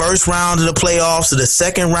the first round of the playoffs to the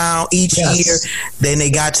second round each year. Then they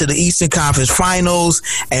got to the Eastern Conference Finals,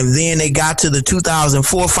 and then they got to the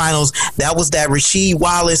 2004 Finals. That was that Rasheed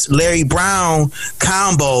Wallace, Larry Brown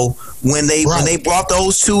combo. When they brought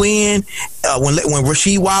those two in, when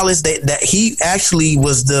Rasheed Wallace, that he actually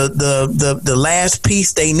was the last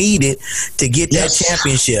piece they needed to get that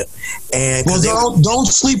championship. And don't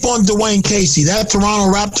sleep on Dwayne Casey. That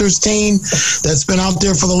Toronto Raptors team that's been out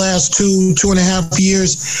there for the last 2.5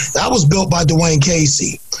 years, that was built by Dwayne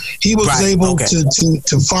Casey. He was able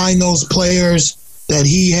to find those players that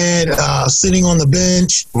he had sitting on the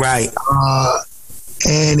bench. Right.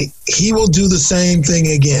 And he will do the same thing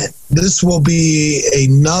again. This will be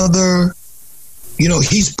another,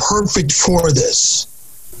 he's perfect for this,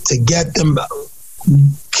 to get them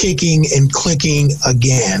kicking and clicking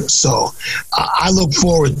again. So I look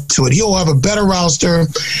forward to it. He'll have a better roster.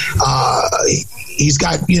 He's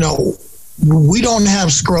got, we don't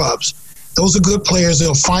have scrubs. Those are good players.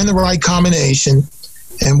 They'll find the right combination,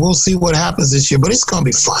 and we'll see what happens this year. But it's going to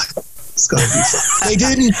be fun. It's going to be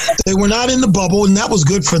fun. They were not in the bubble, and that was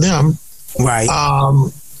good for them. Right.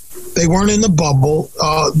 They weren't in the bubble.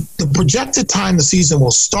 The projected time the season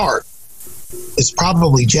will start is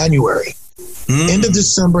probably January. End of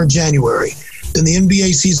December, January. Then the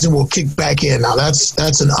NBA season will kick back in. Now,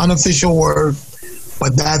 that's an unofficial word,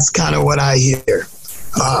 but that's kind of what I hear.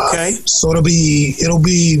 So it'll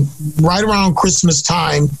be right around Christmas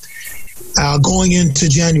time, going into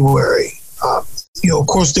January. Of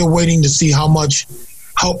course, they're waiting to see how much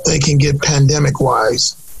help they can get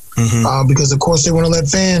pandemic-wise, because, of course, they want to let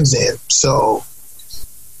fans in. So,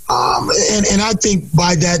 and I think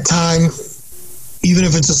by that time, even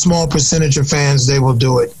if it's a small percentage of fans, they will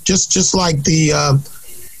do it. Just like the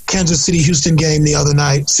Kansas City-Houston game the other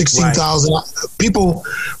night, 16,000 people.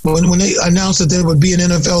 When they announced that there would be an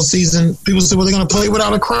NFL season, people said, well, they're going to play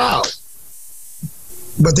without a crowd.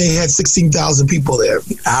 But they had 16,000 people there.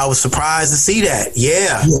 I was surprised to see that.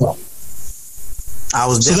 Yeah. I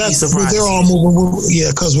was definitely surprised. They're all moving,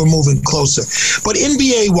 because we're moving closer. But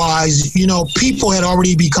NBA-wise, people had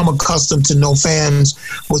already become accustomed to no fans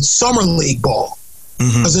with Summer League ball.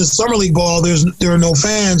 Because in Summer League ball, there are no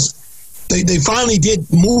fans. They finally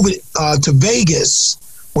did move it to Vegas,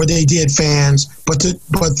 where they did fans, but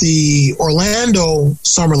the Orlando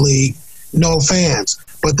Summer League, no fans,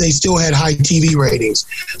 but they still had high TV ratings.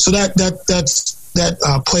 So that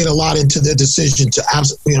played a lot into the decision to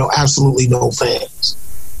absolutely no fans.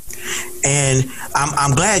 And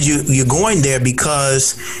I'm glad you're going there,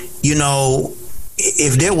 because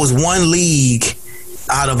if there was one league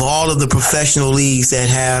out of all of the professional leagues that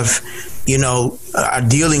have, are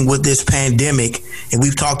dealing with this pandemic, and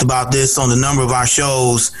we've talked about this on a number of our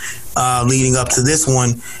shows leading up to this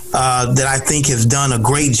one, that I think has done a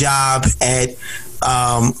great job at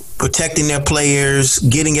protecting their players,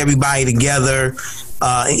 getting everybody together,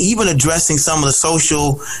 and even addressing some of the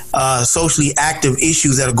socially active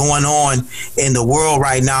issues that are going on in the world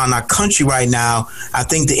right now, in our country right now. I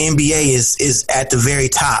think the NBA is at the very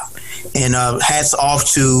top. And hats off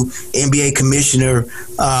to NBA Commissioner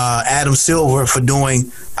Adam Silver for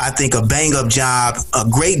doing, I think, a bang-up job, a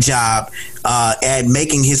great job at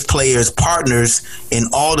making his players partners in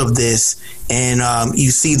all of this. And you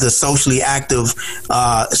see the socially active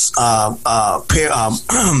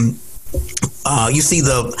you see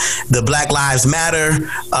the Black Lives Matter,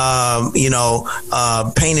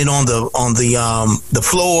 painted on the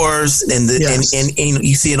floors, and and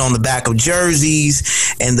you see it on the back of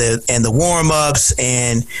jerseys and the warm ups,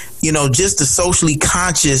 and just the socially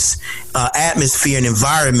conscious atmosphere and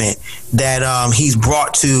environment that he's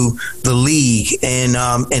brought to the league, and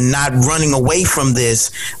not running away from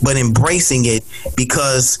this, but embracing it,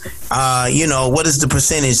 because what is the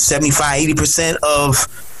percentage? 75-80% of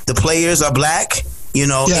the players are black, in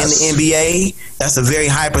the NBA. That's a very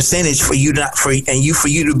high percentage for you for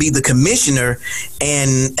you to be the commissioner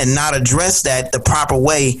and not address that the proper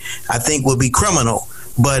way, I think would be criminal.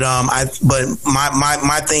 But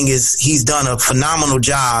my thing is, he's done a phenomenal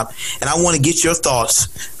job, and I want to get your thoughts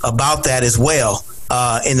about that as well,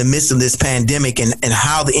 in the midst of this pandemic, and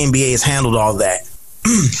how the NBA has handled all that.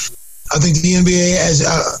 I think the NBA, as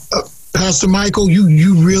Pastor Michael,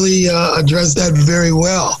 you really addressed that very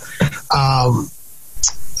well. I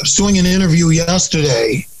was doing an interview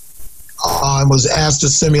yesterday. I was asked a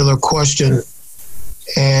similar question,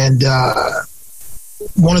 and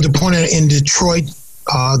wanted to point out, in Detroit,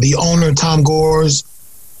 the owner, Tom Gores,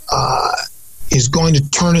 is going to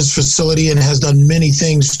turn his facility and has done many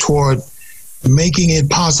things toward making it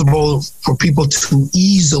possible for people to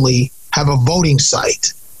easily have a voting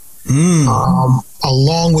site.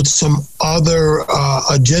 Along with some other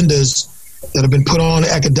agendas that have been put on,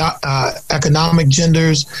 economic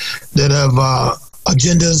agendas that have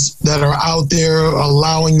agendas that are out there,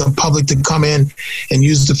 allowing the public to come in and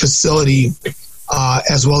use the facility,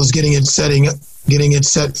 as well as getting it getting it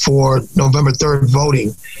set for November 3rd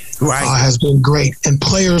voting has been great. And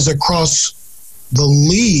players across the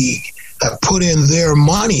league have put in their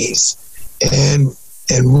monies and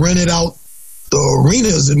rented out the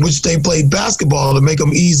arenas in which they played basketball to make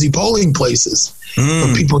them easy polling places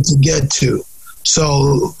for people to get to.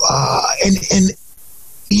 So, and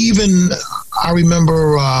even I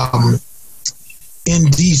remember in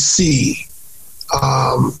D.C.,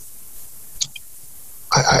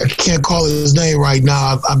 I can't call his name right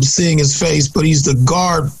now. I'm seeing his face, but he's the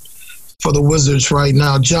guard for the Wizards right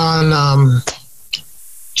now, John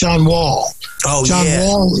Wall. Oh,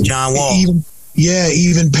 John Wall.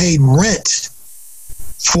 Even paid rent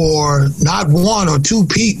for not one or two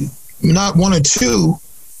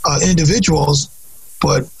individuals,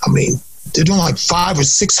 but I mean, they're doing like 500 or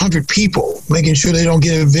 600 people, making sure they don't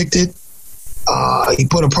get evicted. He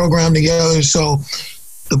put a program together. So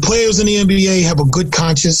the players in the NBA have a good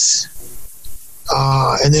conscience,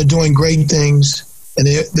 and they're doing great things. And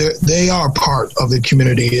they are part of the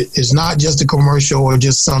community. It's not just a commercial or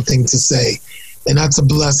just something to say. And that's a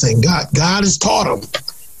blessing. God has taught them.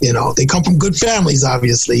 You know, they come from good families,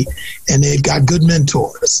 obviously, and they've got good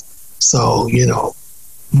mentors. So, you know,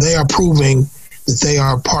 they are proving that they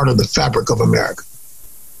are part of the fabric of America.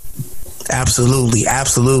 Absolutely.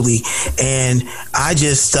 Absolutely. And I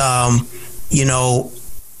just, you know,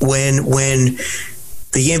 when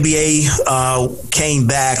the NBA came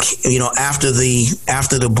back, you know, after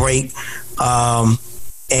the break,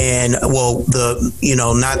 and well,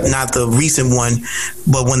 not the recent one,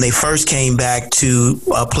 but when they first came back to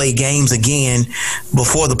play games again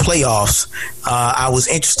before the playoffs, I was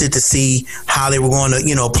interested to see how they were going to,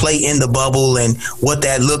 you know, play in the bubble and what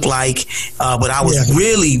that looked like. But I was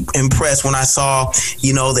really impressed when I saw,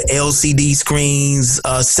 you know, the LCD screens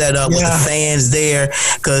set up with the fans there.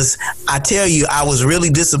 Because I tell you, I was really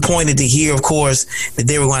disappointed to hear, of course, that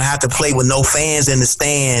they were going to have to play with no fans in the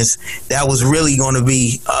stands. That was really going to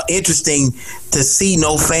be interesting to see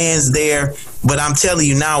no fans there. But I'm telling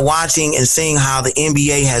you now, watching and seeing how the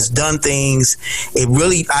NBA has done things, it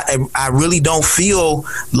really, I really don't feel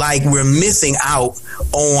like we're missing out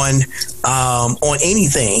on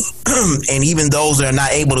anything. And even those that are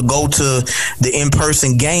not able to go to the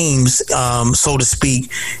in-person games, so to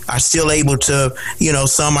speak, are still able to, you know,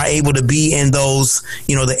 some are able to be in those,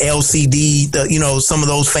 you know, the LCD, you know, some of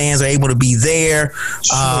those fans are able to be there.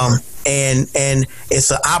 Sure. And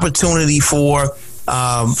it's an opportunity for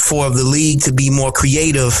the league to be more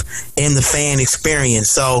creative in the fan experience.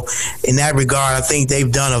 So in that regard, I think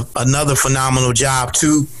they've done another phenomenal job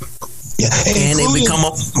too. Yeah, and they've become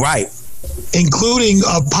including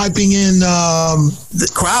piping in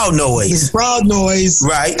the crowd noise.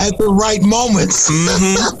 Right at the right moments.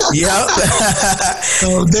 Yep.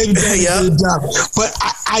 So they've done a good job. But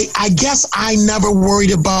I guess I never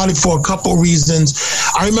worried about it for a couple reasons.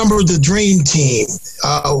 I remember the Dream Team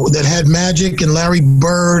that had Magic and Larry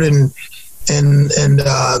Bird and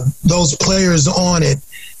those players on it.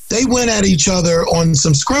 They went at each other on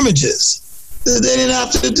some scrimmages. They didn't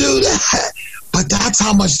have to do that. But that's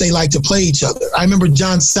how much they like to play each other. I remember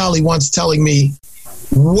John Sally once telling me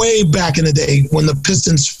way back in the day when the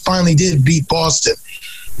Pistons finally did beat Boston.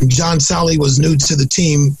 John Sally was new to the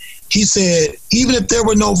team. He said, even if there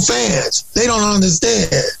were no fans, they don't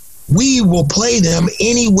understand. We will play them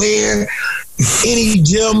anywhere, any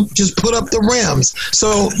gym, just put up the rims.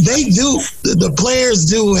 So they do, the players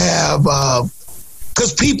do have,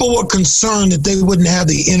 because people were concerned that they wouldn't have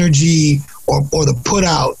the energy or the put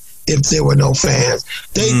out if there were no fans.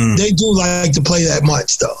 They do like to play that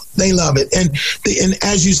much, though. They love it. And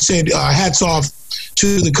as you said, hats off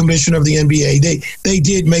to the commissioner of the NBA. They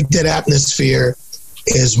did make that atmosphere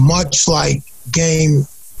as much like game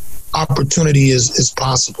opportunity as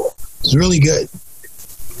possible. It's really good.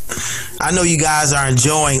 I know you guys are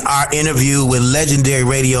enjoying our interview with legendary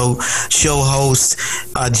radio show host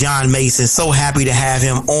John Mason. So happy to have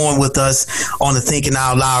him on with us on the Thinking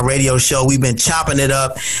Out Loud radio show. We've been chopping it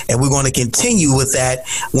up, and we're going to continue with that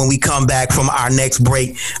when we come back from our next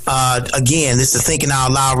break. Again, this is the Thinking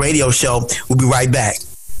Out Loud radio show. We'll be right back.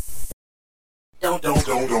 Don't touch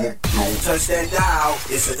that dial.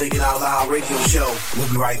 It's the Thinking Out Loud radio show. We'll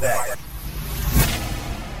be right back.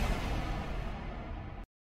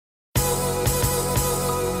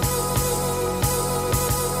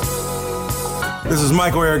 This is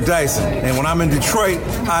Michael Eric Dyson, and when I'm in Detroit,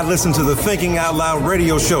 I listen to the Thinking Out Loud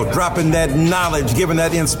radio show, dropping that knowledge, giving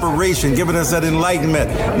that inspiration, giving us that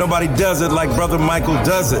enlightenment. Nobody does it like Brother Michael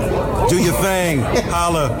does it. Do your thing.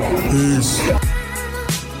 Holla. Peace.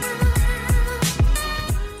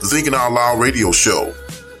 The Thinking Out Loud radio show,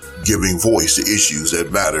 giving voice to issues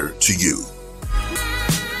that matter to you.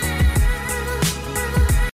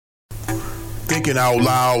 Thinking Out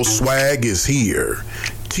Loud swag is here.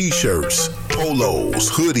 T-shirts, polos,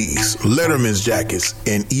 hoodies, Letterman's jackets,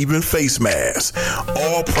 and even face masks.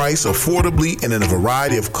 All priced affordably and in a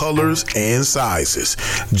variety of colors and sizes.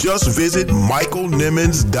 Just visit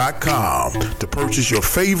michaelnimmons.com to purchase your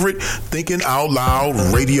favorite Thinking Out Loud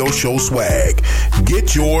radio show swag.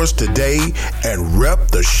 Get yours today and rep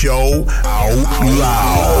the show out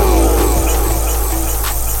loud.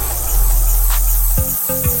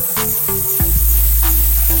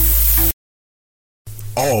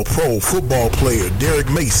 All-Pro football player Derek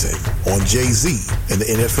Mason on Jay-Z in the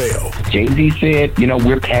NFL. Jay-Z said,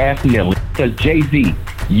 we're past kneeling. Because Jay-Z,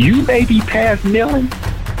 you may be past kneeling,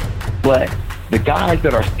 but the guys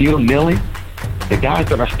that are still kneeling, the guys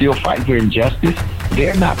that are still fighting for injustice,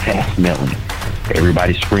 they're not past kneeling.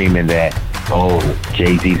 Everybody's screaming that,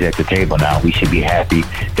 Jay-Z's at the table now. We should be happy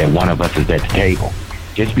that one of us is at the table.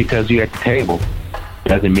 Just because you're at the table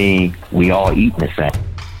doesn't mean we all eating the same.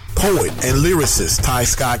 Poet and lyricist Ty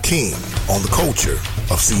Scott King on the culture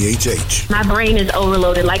of CHH. My brain is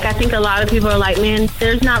overloaded. I think a lot of people are like, man,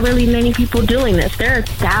 there's not really many people doing this. There are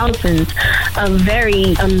thousands of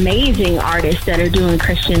very amazing artists that are doing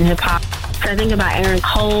Christian hip hop. So I think about Aaron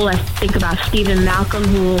Cole. I think about Stephen Malcolm,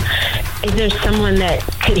 who, if there's someone that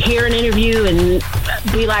could hear an interview and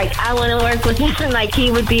be like, I want to work with him, he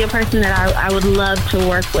would be a person that I would love to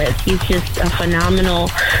work with. He's just a phenomenal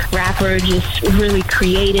rapper, just really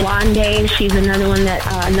creative. Wande, she's another one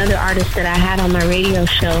another artist that I had on my radio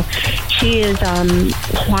show.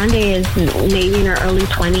 Wande is maybe in her early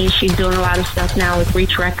 20s. She's doing a lot of stuff now with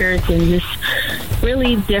Reach Records and just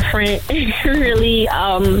really different, really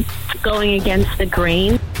going against the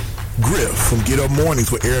grain. Griff from Get Up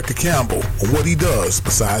Mornings with Erica Campbell on what he does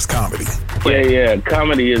besides comedy. Yeah.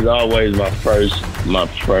 Comedy is always my first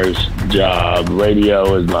job.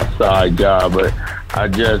 Radio is my side job, but I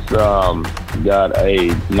just got a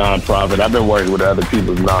nonprofit. I've been working with other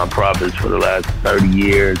people's nonprofits for the last 30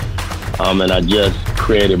 years, and I just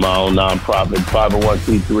created my own nonprofit,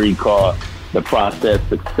 501c3, called the Process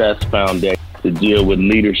Success Foundation, to deal with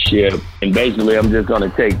leadership. And basically, I'm just going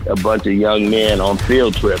to take a bunch of young men on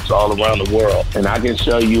field trips all around the world. And I can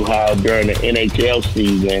show you how during the NHL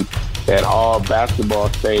season that all basketball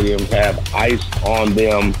stadiums have ice on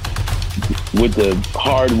them with the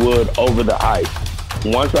hardwood over the ice.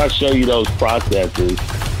 Once I show you those processes,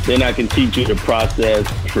 then I can teach you the process of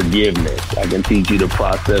forgiveness. I can teach you the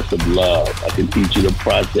process of love. I can teach you the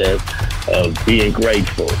process of being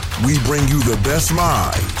grateful. We bring you the best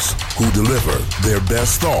minds who deliver their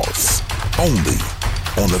best thoughts only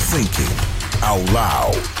on the Thinking Out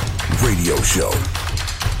Loud radio show.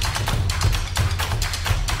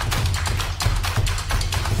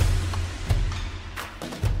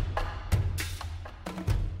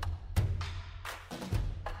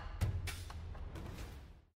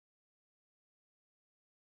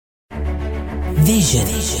 Vision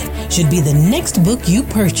should be the next book you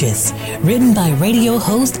purchase. Written by radio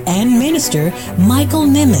host and minister Michael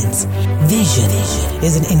Nimmons. Vision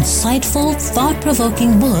is an insightful,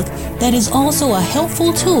 thought-provoking book that is also a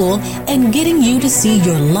helpful tool in getting you to see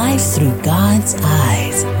your life through God's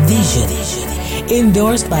eyes. Vision.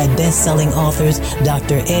 Endorsed by best-selling authors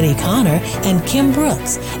Dr. Eddie Connor and Kim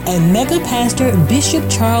Brooks and mega pastor Bishop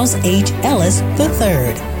Charles H. Ellis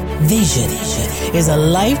III. Vision is a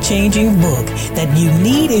life-changing book that you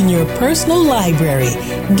need in your personal library.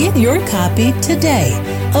 Get your copy today.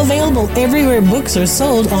 Available everywhere books are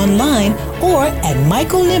sold online or at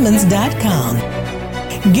michaelnimmons.com.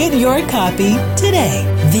 Get your copy today.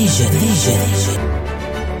 Vision.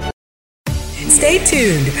 Stay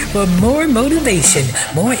tuned for more motivation,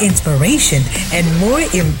 more inspiration, and more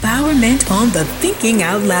empowerment on the Thinking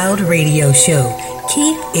Out Loud radio show.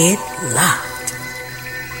 Keep it locked.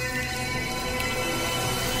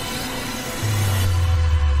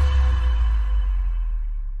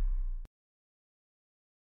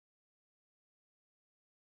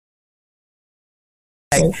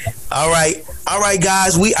 All right,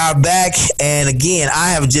 guys, we are back, and again,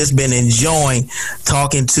 I have just been enjoying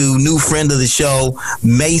talking to new friend of the show,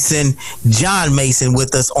 John Mason,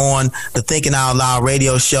 with us on the Thinking Out Loud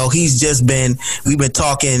radio show. We've been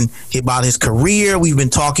talking about his career. We've been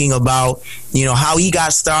talking about, how he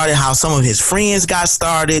got started, how some of his friends got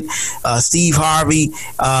started, Steve Harvey,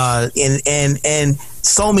 and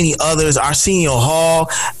so many others, Arsenio Hall.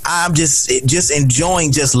 I'm just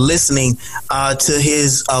enjoying just listening to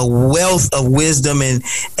his wealth of wisdom and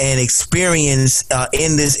experience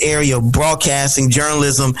in this area of broadcasting,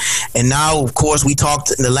 journalism. And now, of course, we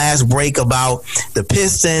talked in the last break about the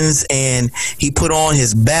Pistons, and he put on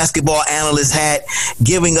his basketball analyst hat,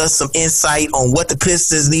 giving us some insight on what the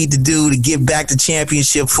Pistons need to do to get get back to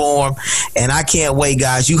championship form, and I can't wait,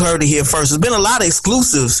 guys. You heard it here first. There's been a lot of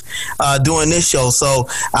exclusives during this show, so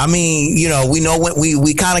I mean, you know when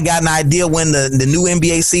we kind of got an idea when the new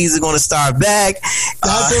NBA season is going to start back.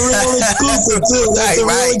 That's a real exclusive too. That's a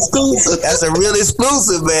real exclusive. That's a real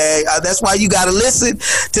exclusive, man. That's why you got to listen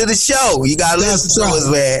to the show. You got to listen to us,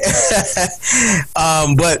 man.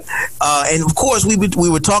 And of course, we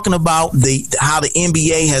were talking about how the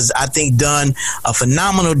NBA has, I think, done a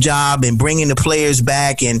phenomenal job in bringing the players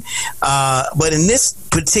back. And but in this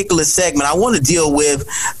particular segment, I want to deal with,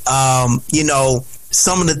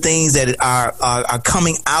 some of the things that are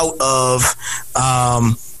coming out of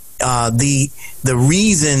the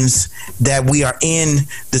reasons that we are in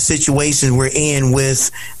the situation we're in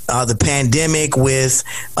with the pandemic, with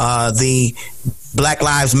the Black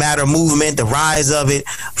Lives Matter movement, the rise of it.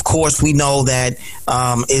 Of course, we know that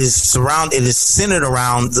it is centered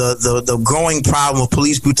around the growing problem of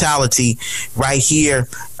police brutality right here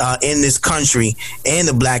in this country and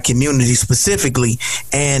the black community specifically.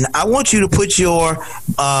 And I want you to put your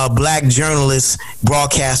black journalist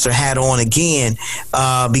broadcaster hat on again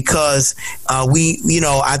because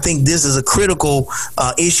I think this is a critical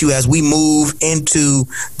issue as we move into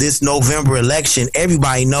this November election.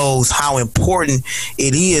 Everybody knows how important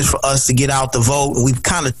it is for us to get out the vote. We've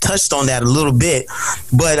kind of touched on that a little bit,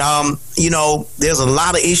 but there's a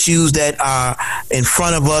lot of issues that are in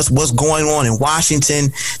front of us. What's going on in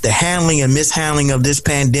Washington, the handling and mishandling of this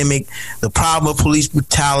pandemic, the problem of police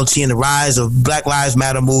brutality, and the rise of Black Lives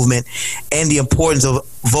Matter movement, and the importance of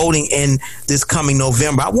voting in this coming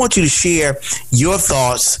November. I want you to share your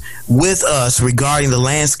thoughts with us regarding the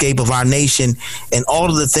landscape of our nation and all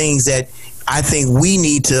of the things that I think we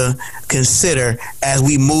need to consider as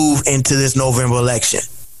we move into this November election.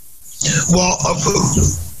 Well,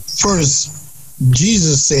 first,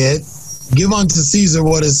 Jesus said, give unto Caesar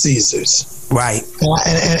what is Caesar's. Right.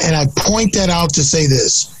 And I point that out to say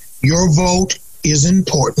this. Your vote is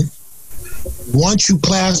important. Once you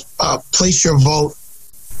place your vote,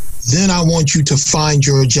 then I want you to find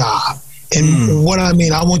your job. And what I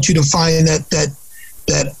mean, I want you to find that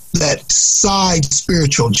side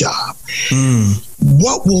spiritual job.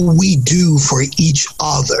 What will we do for each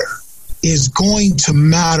other is going to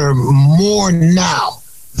matter more now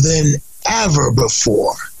than ever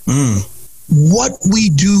before. What we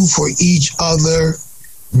do for each other,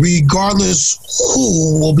 regardless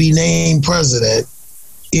who will be named president,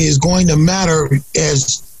 is going to matter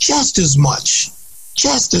just as much,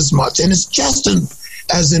 and it's just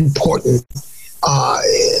as important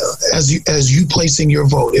as you placing your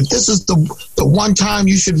vote. If this is the one time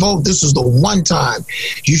you should vote, this is the one time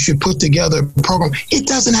you should put together a program. It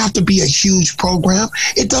doesn't have to be a huge program.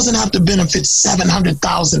 It doesn't have to benefit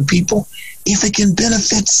 700,000 people. If it can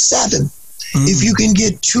benefit 7, if you can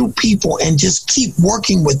get 2 people and just keep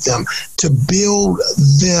working with them to build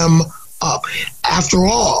them up. After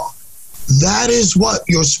all, that is what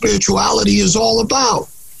your spirituality is all about.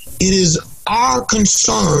 It is our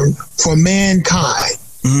concern for mankind.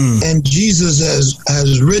 And Jesus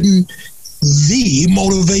has written the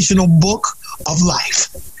motivational book of life.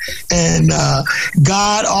 And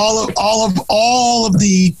God, all of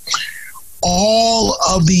the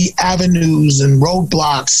avenues and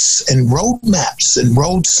roadblocks and roadmaps and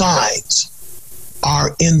road signs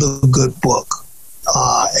are in the good book.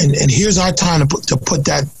 And here's our time to put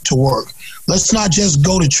that to work. Let's not just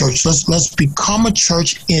go to church. Let's become a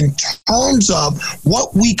church in terms of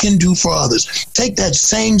what we can do for others. Take that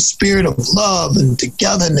same spirit of love and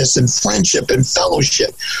togetherness and friendship and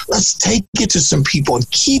fellowship. Let's take it to some people and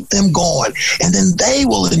keep them going. And then they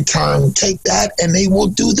will in turn take that and they will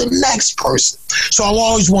do the next person. So I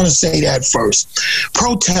always want to say that first.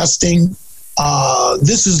 Protesting.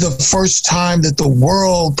 This is the first time that the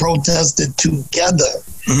world protested together.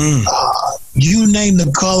 You name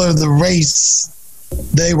the color, the race,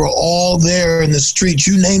 they were all there in the streets.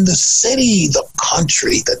 You name the city, the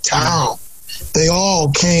country, the town. They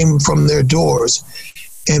all came from their doors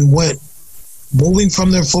and went moving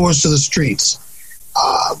from their floors to the streets.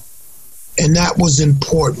 And that was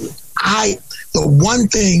important. The one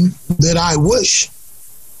thing that I wish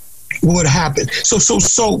would happen. So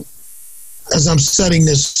as I'm setting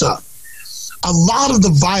this up, a lot of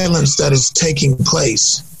the violence that is taking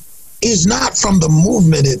place is not from the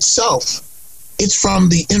movement itself. It's from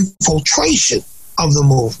the infiltration of the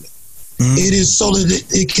movement. It is so that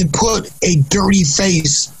it can put a dirty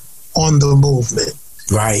face on the movement.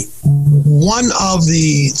 Right. One of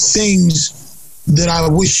the things that I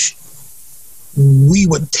wish we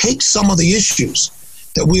would take some of the issues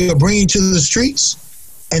that we are bringing to the streets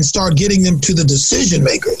and start getting them to the decision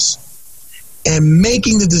makers. and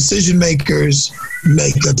making the decision makers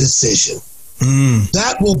make a decision.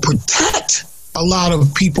 That will protect a lot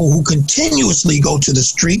of people who continuously go to the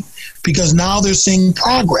street, because now they're seeing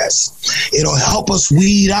progress. It'll help us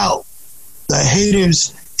weed out the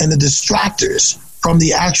haters and the distractors from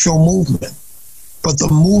the actual movement. But the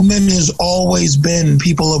movement has always been,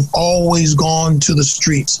 people have always gone to the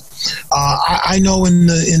streets. I know in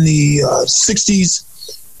the 60s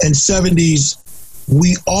and 70s,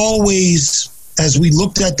 we always, as we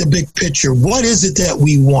looked at the big picture, what is it that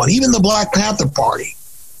we want? Even the Black Panther Party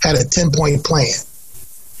had a 10-point plan.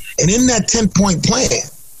 And in that 10-point plan,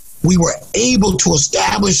 we were able to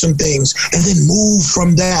establish some things and then move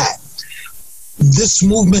from that. This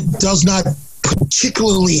movement does not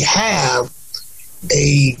particularly have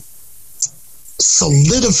a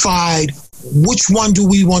solidified, which one do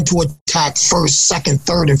we want to attack first, second,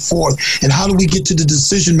 third, and fourth, and how do we get to the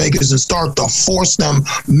decision makers and start to force them,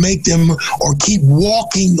 make them, or keep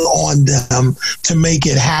walking on them to make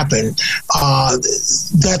it happen.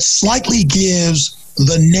 That slightly gives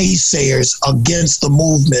the naysayers against the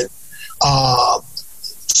movement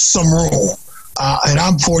some room. And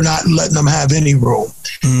I'm for not letting them have any room.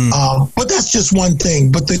 But that's just one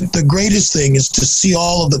thing. But the greatest thing is to see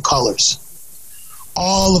all of the colors,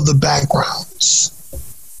 all of the backgrounds,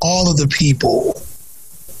 all of the people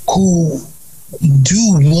who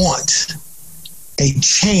do want a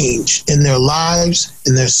change in their lives,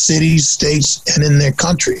 in their cities, states, and in their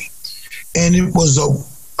country. And it was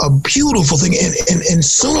a beautiful thing. And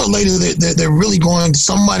sooner or later, they're really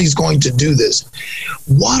somebody's going to do this.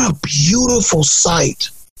 What a beautiful sight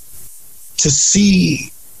to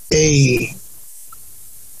see a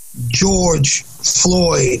George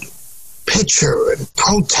Floyd picture and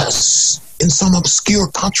protests in some obscure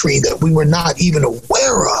country that we were not even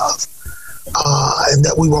aware of, and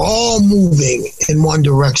that we were all moving in one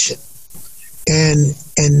direction. And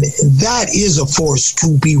that is a force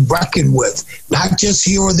to be reckoned with, not just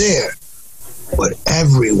here or there, but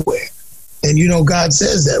everywhere. And, God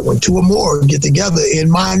says that when two or more get together in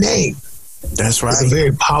my name, that's right. It's a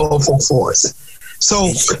very powerful force.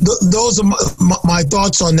 So those are my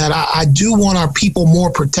thoughts on that. I do want our people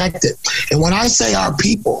more protected. And when I say our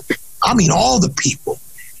people, I mean all the people,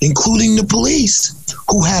 including the police,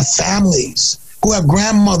 who have families, who have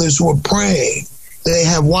grandmothers who are praying. They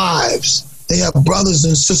have wives. They have brothers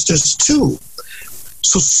and sisters too.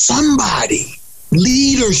 So somebody,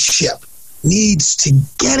 leadership, needs to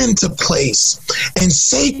get into place and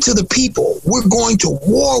say to the people, we're going to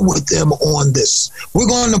war with them on this. We're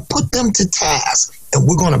going to put them to task, and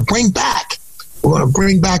we're going to bring back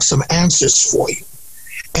some answers for you.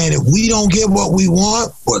 And if we don't get what we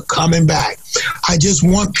want, we're coming back. I just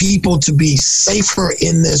want people to be safer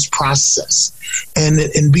in this process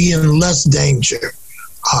and be in less danger.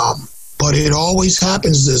 But it always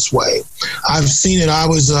happens this way. I've seen it.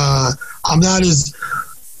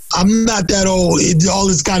 I'm not that old. All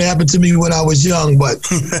this kind of happened to me when I was young, but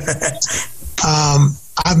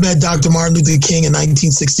I've met Dr. Martin Luther King in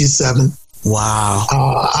 1967. Wow.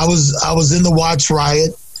 I was in the Watts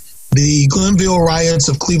riot. The Glenville riots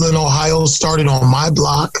of Cleveland, Ohio started on my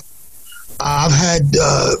block. I've had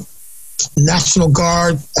National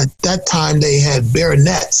Guard. At that time, they had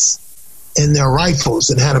bayonets in their rifles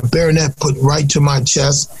and had a bayonet put right to my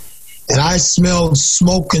chest. And I smelled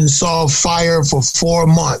smoke and saw fire for 4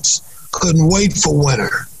 months. Couldn't wait for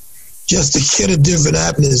winter just to get a different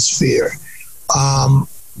atmosphere.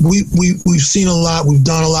 We've seen a lot, we've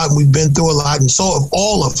done a lot, and we've been through a lot, and so have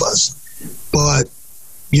all of us. But,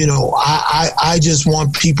 I just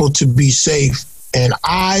want people to be safe, and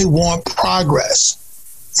I want progress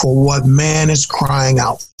for what man is crying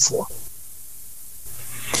out for.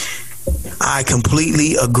 I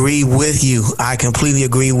completely agree with you. I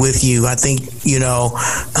think,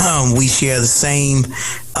 we share the same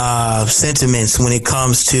sentiments when it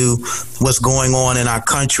comes to what's going on in our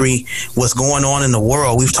country, what's going on in the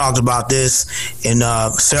world. We've talked about this in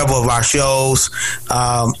several of our shows,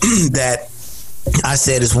 that I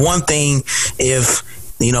said it's one thing if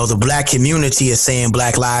the black community is saying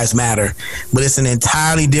Black Lives Matter, but it's an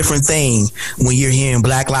entirely different thing when you're hearing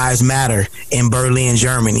Black Lives Matter in Berlin,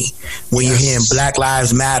 Germany, when you're hearing Black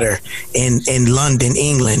Lives Matter in London,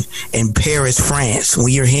 England, in Paris, France, when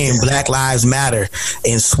you're hearing Black Lives Matter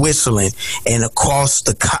in Switzerland and across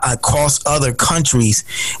other countries,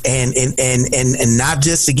 and not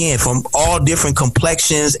just, again, from all different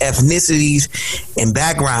complexions, ethnicities, and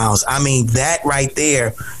backgrounds. I mean, that right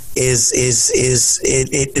there is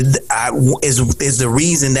the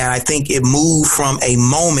reason that I think it moved from a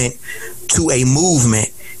moment to a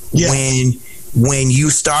movement. Yes. When you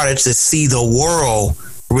started to see the world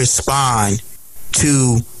respond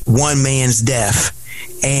to one man's death,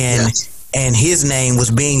 and his name was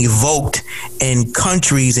being evoked in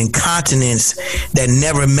countries and continents that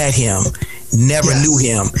never met him, never knew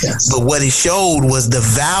him. But what it showed was the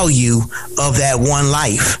value of that one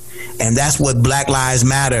life. And that's what Black Lives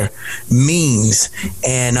Matter means.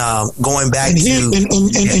 And going back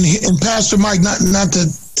and Pastor Mike, not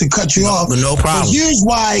to cut you off. No problem. But here's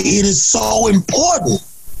why it is so important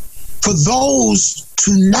for those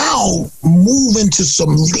to now move into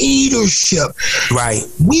some leadership. Right.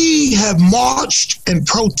 We have marched and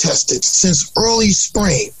protested since early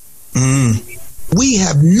spring. We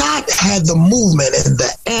have not had the movement, and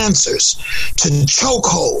the answers to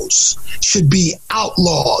chokeholds should be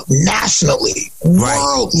outlawed nationally,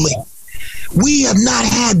 worldly. We have not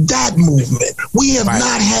had that movement. We have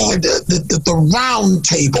not had the round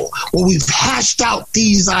table where we've hashed out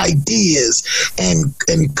these ideas and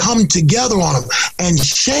come together on them. And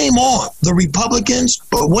shame on the Republicans,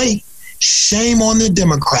 but wait, shame on the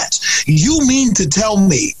Democrats. You mean to tell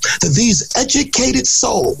me that these educated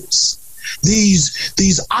souls,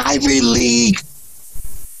 these Ivy League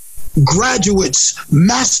graduates,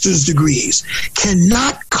 master's degrees,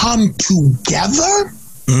 cannot come together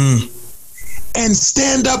and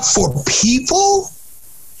stand up for people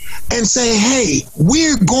and say, hey,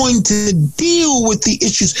 we're going to deal with the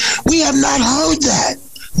issues? We have not heard that.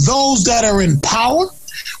 Those that are in power,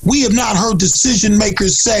 we have not heard decision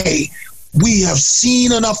makers say, we have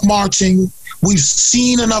seen enough marching, we've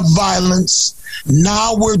seen enough violence,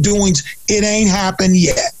 now we're doing, it ain't happened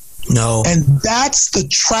yet. No. And that's the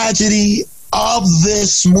tragedy of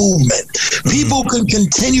this movement. People can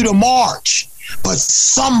continue to march, but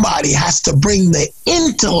somebody has to bring the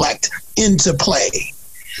intellect into play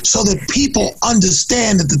so that people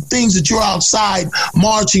understand that the things that you're outside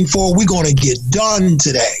marching for, we're going to get done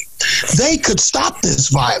today. They could stop this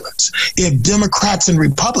violence if Democrats and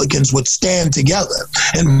Republicans would stand together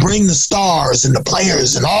and bring the stars and the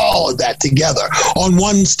players and all of that together on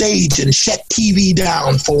one stage and shut TV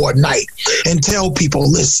down for a night and tell people,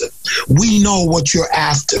 listen, we know what you're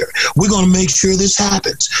after. We're going to make sure this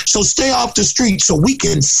happens. So stay off the street so we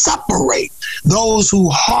can separate those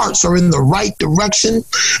whose hearts are in the right direction,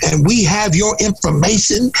 and we have your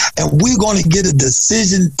information, and we're going to get a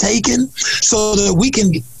decision taken so that we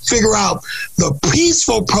can figure out the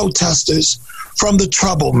peaceful protesters from the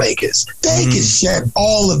troublemakers. They can shut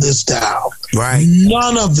all of this down. Right.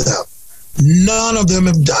 None of them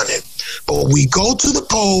have done it. But we go to the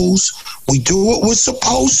polls, we do what we're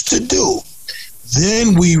supposed to do,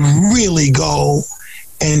 then we really go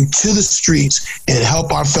into the streets and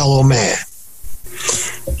help our fellow man.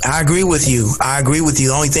 I agree with you.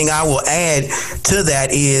 The only thing I will add to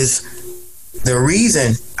that is the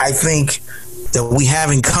reason I think that we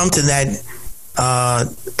haven't come to that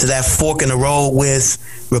fork in the road with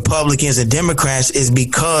Republicans and Democrats is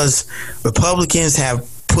because Republicans have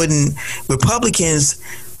put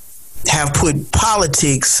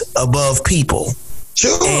politics above people.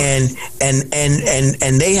 Sure. And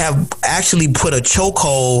they have actually put a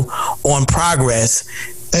chokehold on progress.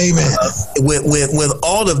 Amen. With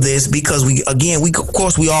all of this, because we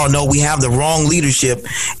all know we have the wrong leadership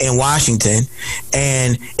in Washington,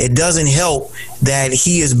 and it doesn't help that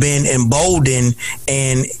he has been emboldened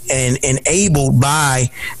and enabled by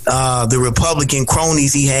the Republican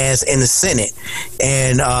cronies he has in the Senate,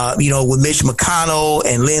 and with Mitch McConnell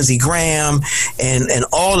and Lindsey Graham and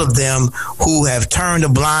all of them who have turned a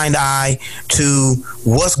blind eye to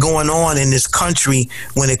what's going on in this country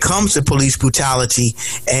when it comes to police brutality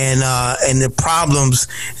and the problems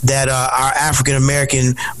that our African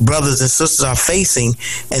American brothers and sisters are facing.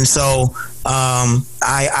 And so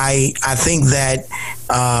I think that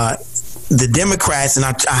the Democrats, and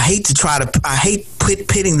I hate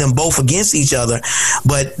pitting them both against each other,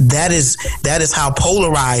 but that is how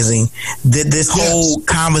polarizing this whole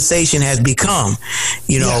conversation has become.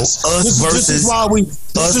 Us versus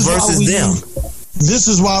them. This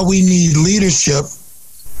is why we need leadership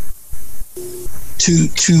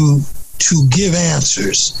to give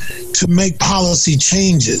answers, to make policy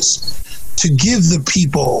changes, to give the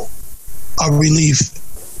people a relief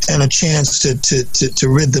and a chance to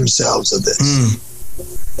rid themselves of this.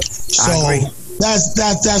 So I agree.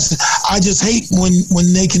 That's I just hate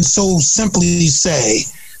when they can so simply say,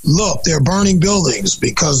 look, they're burning buildings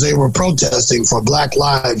because they were protesting for Black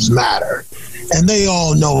Lives Matter. And they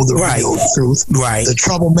all know the real truth. Right. The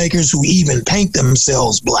troublemakers who even paint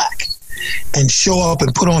themselves black and show up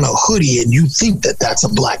and put on a hoodie and you think that that's a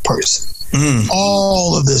black person.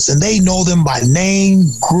 All of this. And they know them by name,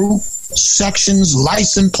 group, sections,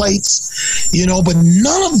 license plates, but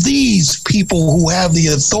none of these people who have the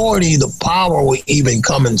authority, the power will even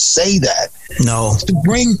come and say that. No. To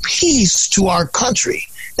bring peace to our country,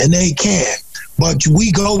 and they can. But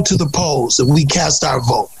we go to the polls and we cast our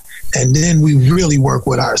vote, and then we really work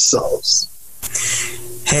with ourselves.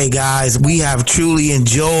 Hey, guys, we have truly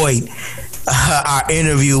enjoyed our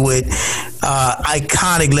interview with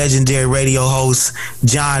iconic, legendary radio host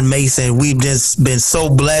John Mason. We've just been so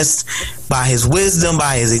blessed by his wisdom,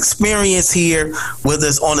 by his experience here with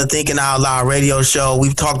us on the Thinking Out Loud radio show.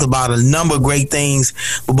 We've talked about a number of great things.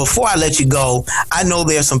 But before I let you go, I know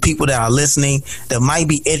there are some people that are listening that might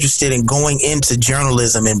be interested in going into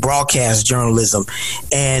journalism and broadcast journalism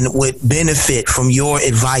and would benefit from your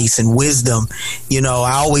advice and wisdom.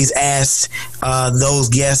 I always ask those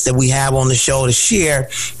guests that we have on the show to share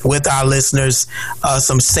with our listeners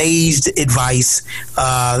some sage advice,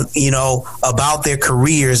 about their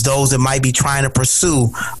careers, those that might be trying to pursue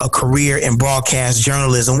a career in broadcast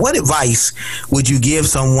journalism. What advice would you give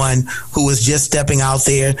someone who is just stepping out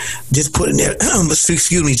there, just putting their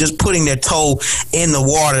just putting their toe in the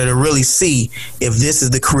water to really see if this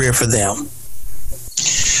is the career for them?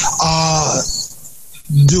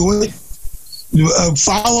 Do it.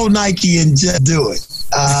 Follow Nike and just do it.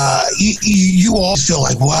 You always feel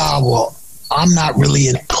like, wow, well, I'm not really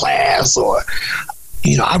in class, or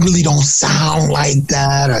I really don't sound like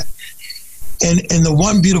that. And the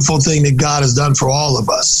one beautiful thing that God has done for all of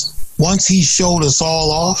us, once He showed us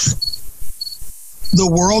all off, the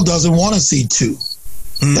world doesn't want to see two.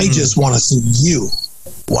 Mm-hmm. They just want to see you.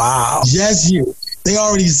 Wow. Just you. They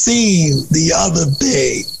already seen the other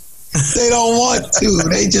thing. They don't want to.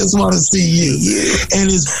 They just want to see you. And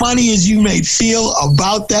as funny as you may feel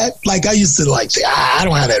about that, like I used to I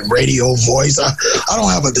don't have that radio voice. I don't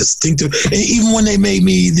have a distinctive. And even when they made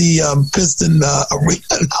me the Piston arena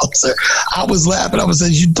announcer, I was laughing. I was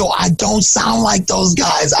saying, I don't sound like those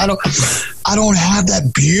guys. I don't have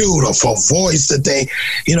that beautiful voice that they,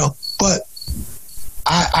 But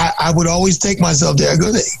I would always take myself there. I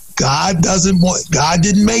go, God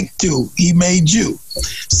didn't make two. He made you.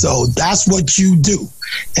 So that's what you do.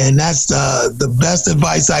 And that's the best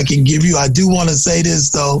advice I can give you. I do want to say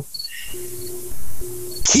this, though.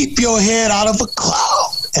 Keep your head out of a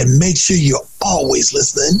cloud and make sure you're always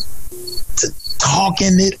listening to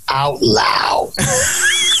Talking It Out Loud.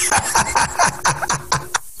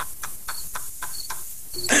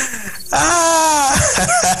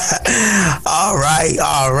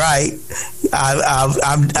 All right.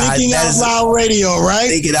 I'm Thinking Out Loud Radio, right?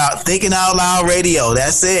 Thinking Out Loud Radio.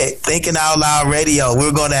 That's it. Thinking Out Loud Radio.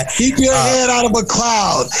 We're gonna keep your head out of a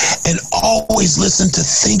cloud and always listen to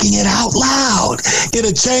Thinking It Out Loud.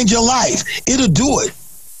 It'll change your life. It'll do it.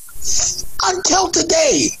 Until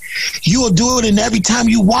today, you will do it, and every time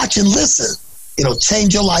you watch and listen, it'll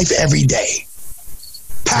change your life every day.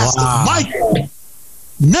 Pastor Michael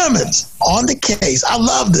Nimmons on the case. I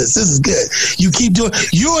love this. This is good. You keep doing.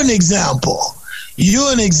 You're an example.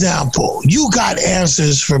 You got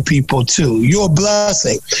answers for people too. You're a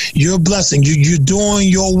blessing. You're doing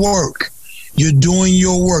your work. You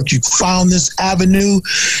found this avenue.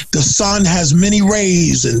 The sun has many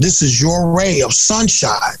rays, and this is your ray of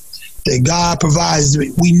sunshine that God provides.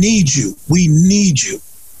 We need you.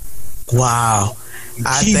 Wow.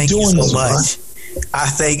 I thank you so much. I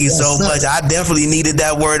thank you so much. I definitely needed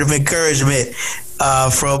that word of encouragement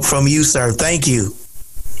from you, sir. Thank you.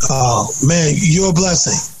 Oh, man, you're a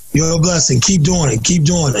blessing. Keep doing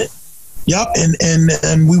it. Yep,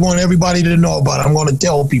 and we want everybody to know about it. I'm going to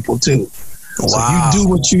tell people, too. Wow. So you do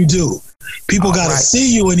what you do. People got to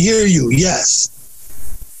see you and hear you. Yes.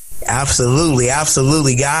 Absolutely.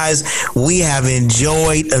 Guys, we have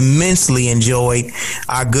immensely enjoyed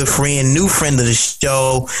our good friend, new friend of the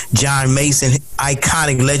show, John Mason,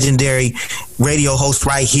 iconic, legendary radio host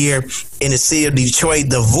right here in the city of Detroit,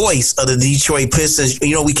 the voice of the Detroit Pistons.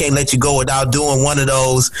 We can't let you go without doing one of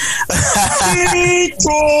those.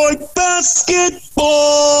 Detroit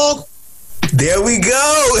basketball. There we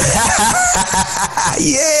go.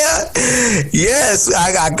 Yeah. Yes.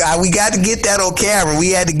 We got to get that on camera. We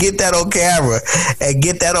had to get that on camera and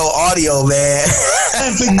get that on audio, man.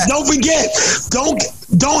 And don't forget,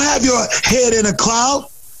 don't have your head in a cloud.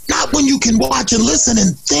 Not when you can watch and listen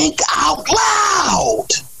and think out loud.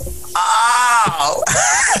 Oh.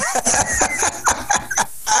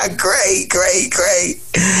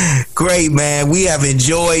 Great, man. We have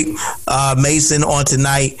enjoyed Mason on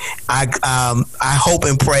tonight. I hope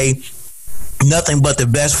and pray nothing but the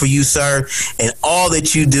best for you, sir, and all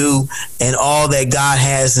that you do and all that God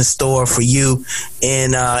has in store for you.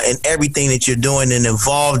 in everything that you're doing and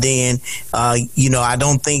involved in. I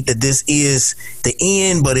don't think that this is the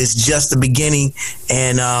end, but it's just the beginning.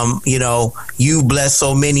 And, you bless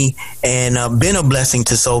so many and been a blessing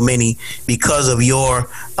to so many because of your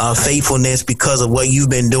faithfulness, because of what you've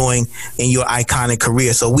been doing in your iconic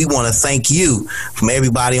career. So we want to thank you from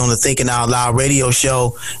everybody on the Thinking Out Loud radio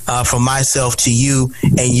show, from myself to you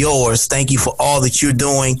and yours. Thank you for all that you're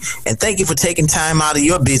doing. And thank you for taking time out of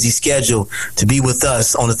your busy schedule to be with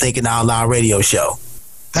us on the Thinking Out Loud radio show.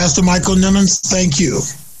 Pastor Michael Nimmons, thank you.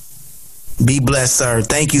 Be blessed, sir.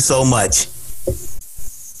 Thank you so much.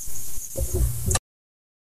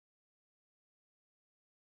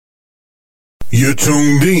 You're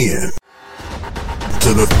tuned in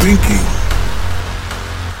to the Thinking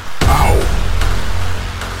Out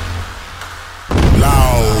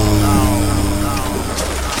Loud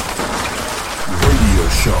radio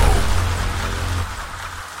show,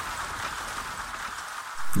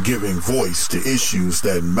 giving voice to issues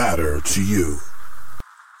that matter to you.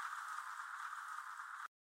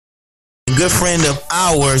 Good friend of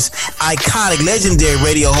ours, iconic, legendary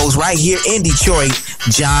radio host right here in Detroit,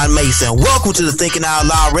 John Mason. Welcome to the Thinking Out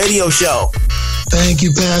Loud radio show. Thank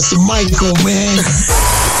you, Pastor Michael, man.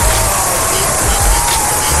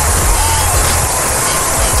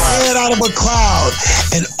 Head out of a cloud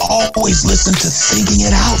and always listen to Thinking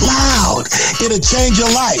It Out Loud. It'll change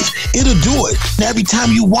your life. It'll do it. And every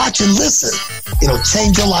time you watch and listen, it'll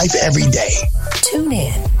change your life every day. Tune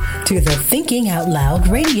in to the Thinking Out Loud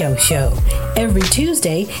radio show every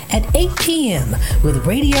Tuesday at 8 p.m. with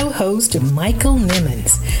radio host Michael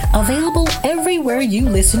Nimmons. Available everywhere you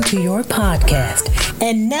listen to your podcast.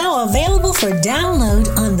 And now available for download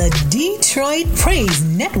on the Detroit Praise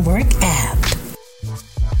Network app.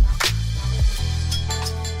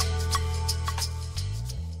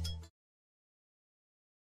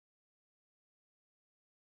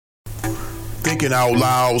 Thinking Out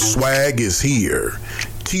Loud swag is here.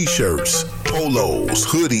 T-shirts, polos,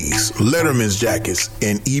 hoodies, Letterman's jackets,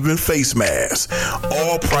 and even face masks.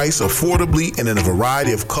 All priced affordably and in a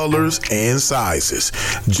variety of colors and sizes.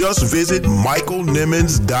 Just visit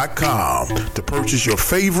michaelnimmons.com to purchase your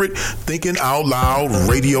favorite Thinking Out Loud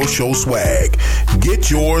radio show swag. Get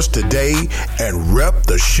yours today and rep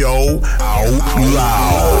the show out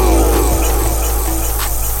loud.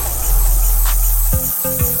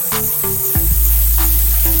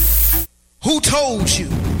 Who told you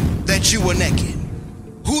that you were naked?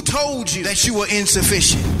 Who told you that you were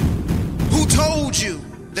insufficient? Who told you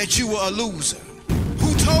that you were a loser?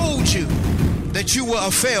 Who told you that you were a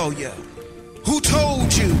failure? Who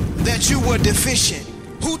told you that you were deficient?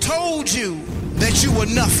 Who told you that you were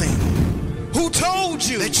nothing? Who told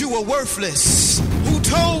you that you were worthless? Who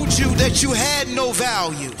told you that you had no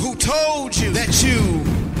value? Who told you that you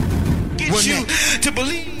to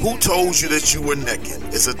believe? Who Told You That You Were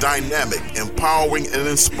Naked is a dynamic, empowering, and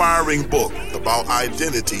inspiring book about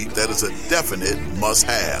identity that is a definite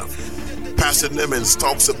must-have. Pastor Nimmons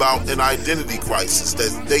talks about an identity crisis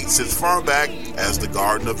that dates as far back as the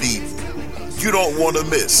Garden of Eden. You don't want to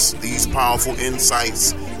miss these powerful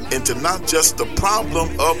insights into not just the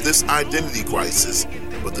problem of this identity crisis,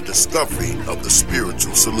 but the discovery of the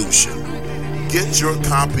spiritual solution. Get your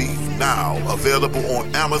copy now, available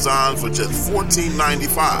on Amazon for just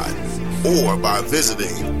 $14.95 or by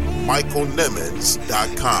visiting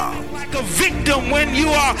michaelnimmons.com. Like a victim when you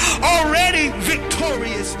are already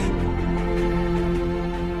victorious.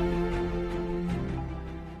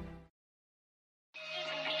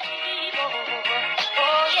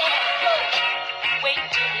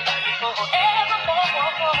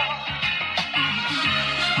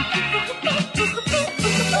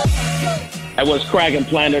 Hey, what's cracking,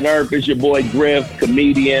 Planet Earth? It's your boy Griff,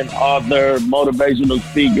 comedian, author, motivational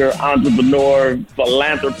speaker, entrepreneur,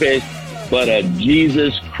 philanthropist, but a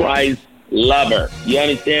Jesus Christ lover. You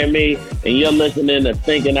understand me? And you're listening to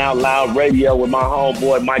Thinking Out Loud Radio with my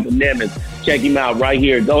homeboy Michael Nimmons. Check him out right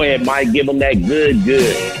here. Go ahead, Mike. Give him that good.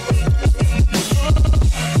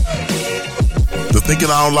 The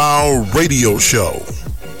Thinking Out Loud radio show,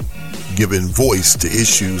 giving voice to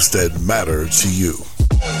issues that matter to you.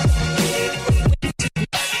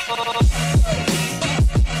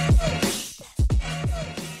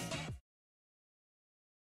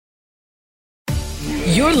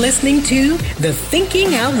 You're listening to the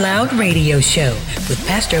Thinking Out Loud radio show with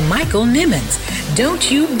Pastor Michael Nimmons. Don't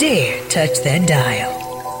you dare touch that dial.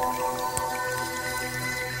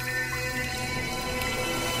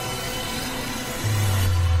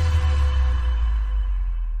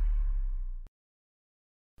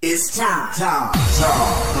 It's time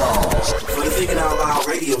for the Thinking Out Loud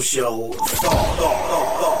radio show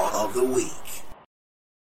thought of the week.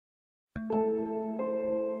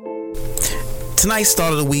 tonight's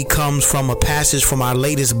thought of the week comes from a passage from our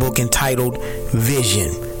latest book entitled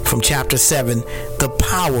Vision, from chapter 7, The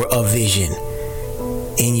Power of Vision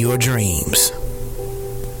in Your Dreams.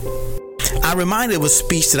 I'm reminded of a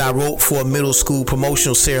speech that I wrote for a middle school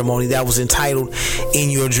promotional ceremony that was entitled In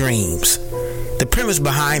Your Dreams. The premise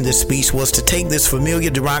behind this speech was to take this familiar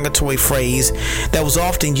derogatory phrase that was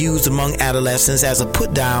often used among adolescents as a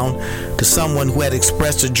put down to someone who had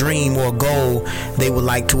expressed a dream or a goal they would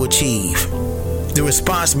like to achieve. The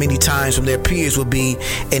response many times from their peers would be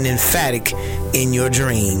an emphatic "in your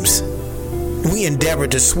dreams." We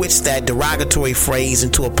endeavored to switch that derogatory phrase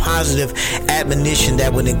into a positive admonition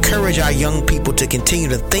that would encourage our young people to continue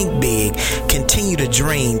to think big, continue to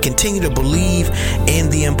dream, continue to believe in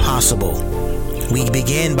the impossible. We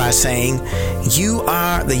begin by saying, you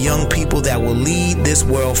are the young people that will lead this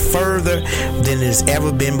world further than it has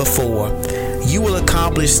ever been before. You will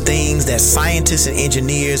accomplish things that scientists and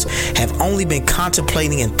engineers have only been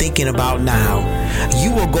contemplating and thinking about now.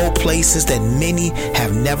 You will go places that many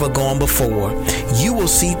have never gone before. You will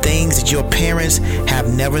see things that your parents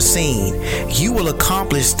have never seen. You will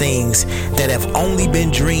accomplish things that have only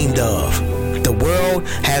been dreamed of. The world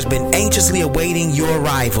has been anxiously awaiting your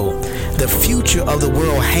arrival. The future of the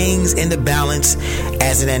world hangs in the balance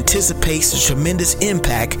as it anticipates the tremendous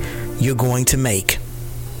impact you're going to make.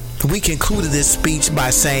 We concluded this speech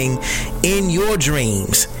by saying, in your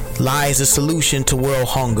dreams lies the solution to world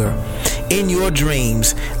hunger. In your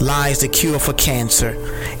dreams lies the cure for cancer.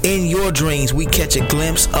 In your dreams we catch a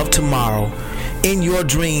glimpse of tomorrow. In your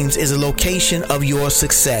dreams is a location of your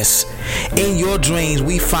success. In your dreams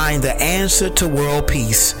we find the answer to world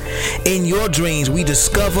peace. In your dreams we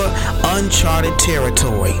discover uncharted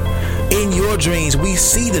territory. In your dreams we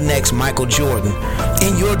see the next Michael Jordan.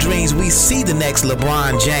 In your dreams we see the next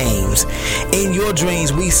LeBron James. In your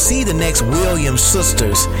dreams we see the next Williams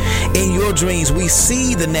sisters. In your dreams we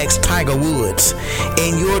see the next Tiger Woods.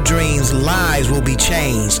 In your dreams lives will be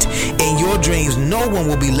changed. In your dreams no one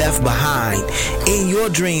will be left behind. In your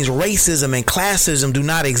dreams racism and classism do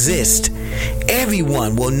not exist.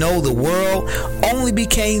 Everyone will know the world only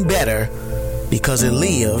became better because it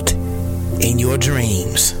lived in your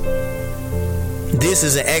dreams. This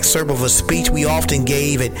is an excerpt of a speech we often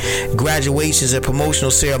gave at graduations and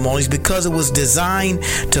promotional ceremonies because it was designed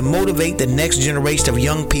to motivate the next generation of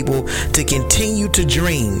young people to continue to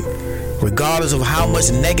dream. Regardless of how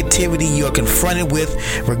much negativity you are confronted with,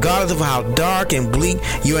 regardless of how dark and bleak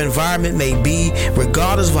your environment may be,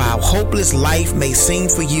 regardless of how hopeless life may seem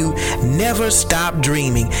for you, never stop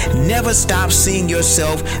dreaming. Never stop seeing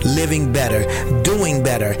yourself living better, doing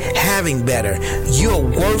better, having better. You're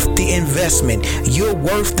worth the investment. You're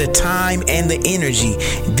worth the time and the energy.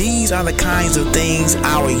 These are the kinds of things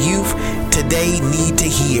our youth today need to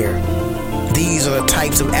hear. These are the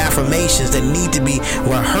types of affirmations that need to be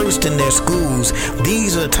rehearsed in their schools.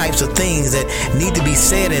 These are the types of things that need to be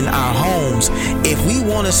said in our homes. If we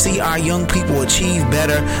want to see our young people achieve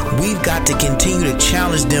better, we've got to continue to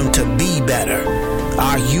challenge them to be better.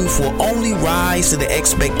 Our youth will only rise to the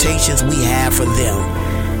expectations we have for them.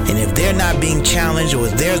 And if they're not being challenged, or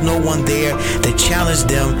if there's no one there to challenge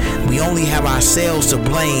them, we only have ourselves to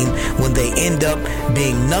blame when they end up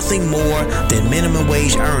being nothing more than minimum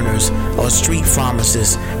wage earners or street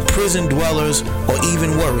pharmacists, prison dwellers, or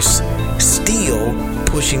even worse, still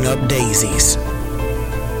pushing up daisies.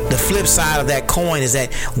 The flip side of that coin is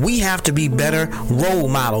that we have to be better role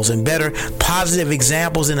models and better positive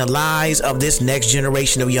examples in the lives of this next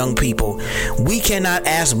generation of young people. We cannot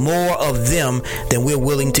ask more of them than we're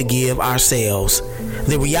willing to give ourselves.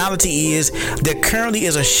 The reality is there currently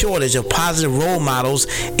is a shortage of positive role models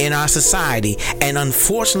in our society, and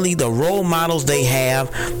unfortunately the role models they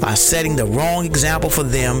have are setting the wrong example for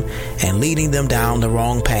them and leading them down the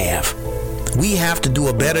wrong path. We have to do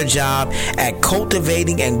a better job at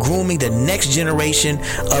cultivating and grooming the next generation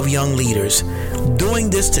of young leaders. Doing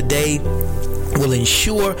this today will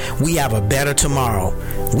ensure we have a better tomorrow.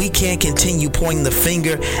 We can't continue pointing the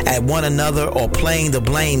finger at one another or playing the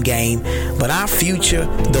blame game, but our future,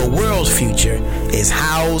 the world's future, is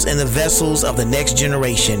housed in the vessels of the next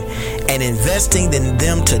generation, and investing in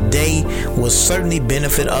them today will certainly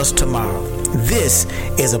benefit us tomorrow. This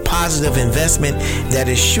is a positive investment that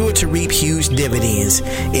is sure to reap huge dividends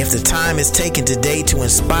if the time is taken today to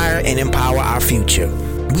inspire and empower our future.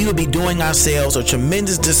 We will be doing ourselves a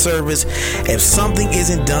tremendous disservice if something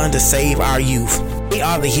isn't done to save our youth. They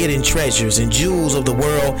are the hidden treasures and jewels of the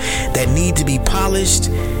world that need to be polished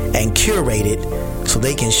and curated so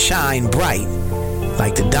they can shine bright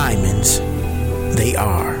like the diamonds they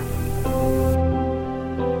are.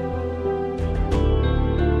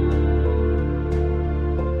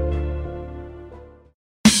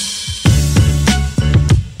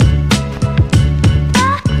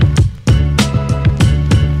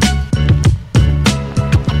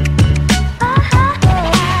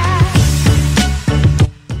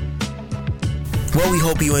 we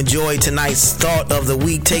hope you enjoyed tonight's thought of the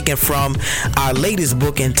week taken from our latest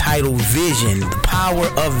book entitled Vision, The Power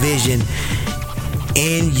of Vision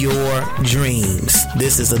in Your Dreams.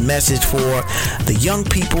 This is a message for the young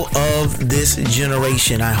people of this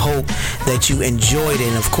generation. I hope that you enjoyed it.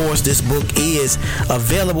 And of course, this book is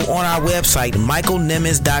available on our website,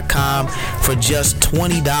 michaelnimmons.com, for just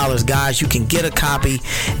 $20. Guys, you can get a copy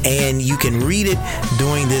and you can read it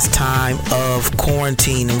during this time of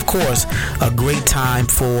quarantine. Of course, a great time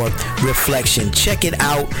for reflection. Check it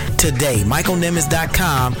out today.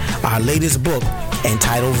 michaelnimmons.com, our latest book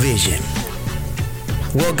entitled Vision.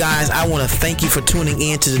 Well, guys, I want to thank you for tuning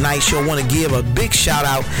in to tonight's show. I want to give a big shout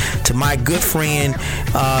out to my good friend,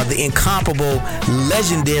 the incomparable,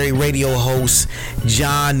 legendary radio host,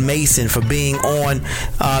 John Mason, for being on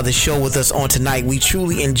the show with us on tonight. We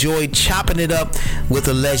truly enjoyed chopping it up with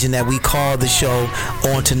a legend that we call the show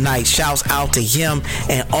on tonight. Shouts out to him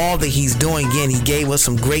and all that he's doing. Again, he gave us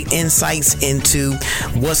some great insights into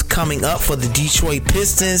what's coming up for the Detroit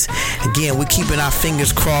Pistons. Again, we're keeping our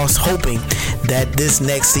fingers crossed, hoping that this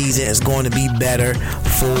next season is going to be better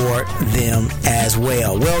for them as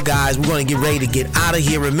well. Well, guys, we're going to get ready to get out of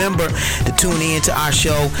here. Remember to tune in to our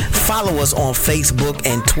show. Follow us on Facebook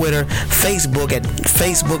and Twitter. Facebook at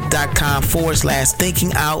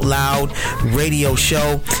facebook.com/Thinking Out Loud Radio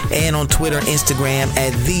Show, and on Twitter and Instagram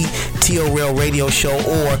at the TORL Radio Show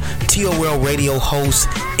or TORL Radio Host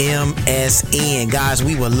MSN. Guys,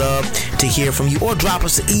 we would love to hear from you, or drop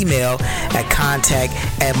us an email at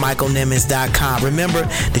contact@michaelnimmons.com. Remember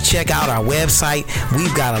to check out our website.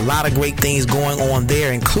 We've got a lot of great things going on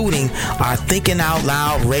there, including our Thinking Out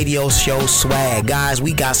Loud Radio Show swag. Guys,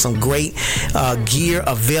 we got some great gear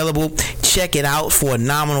available. Check it out for a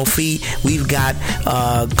nominal fee. We've got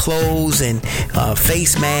clothes and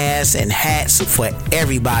face masks and hats for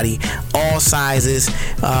everybody, all sizes,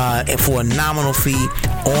 and for a nominal fee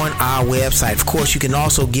on our website. Of course, you can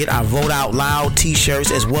also get our Vote Out Loud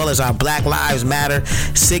t-shirts, as well as our Black Lives Matter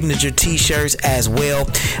signature t-shirts as well.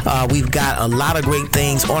 We've got a lot of great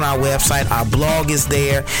things on our website. Our blog is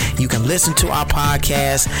there. You can listen to our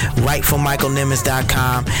podcast right from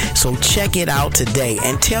michaelnimmons.com. So check it out today,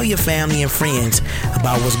 and tell your family and friends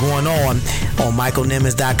about what's going on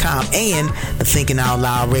michaelnimmons.com and the Thinking Out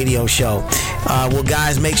Loud Radio Show. Well,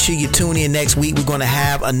 guys, make sure you tune in next week. We're going to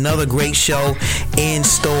have another great show in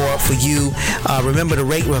store for you. Remember to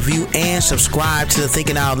rate, review, and subscribe to the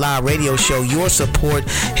Thinking Out Loud Radio Show. Your support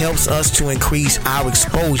helps us to increase our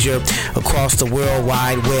exposure across the World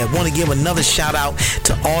Wide Web. I want to give another shout out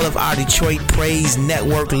to all of our Detroit Praise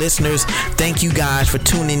Network listeners. Thank you guys for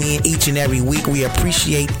tuning in each and every week. We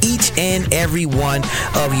appreciate each and every one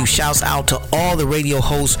of you. Shouts out to all the radio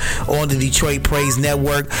hosts on the Detroit Praise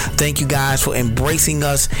Network. Thank you guys for embracing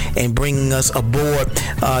us and bringing us aboard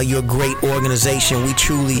your great organization. We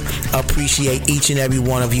truly appreciate each and every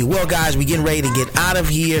one of you. Well, guys, we're getting ready to get out of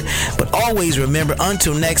here, but always remember,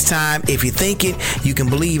 until next time, if you think it, you can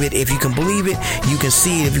believe it. If you can believe it, you can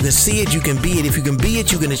see it. If you can see it, you can be it. If you can be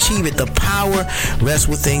it, you can achieve it. The power rests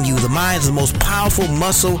within you. The mind is the most powerful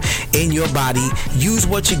muscle in your body. Use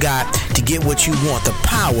what you got to get what you want. The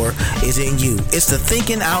power is in you. It's the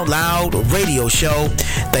Thinking Out Loud Radio Show.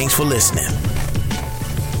 Thanks for listening.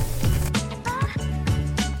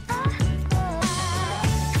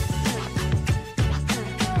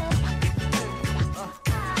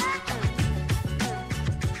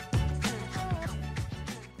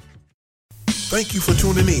 Thank you for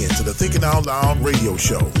tuning in to the Thinking Out Loud Radio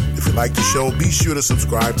Show. If you like the show, be sure to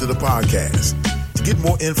subscribe to the podcast. To get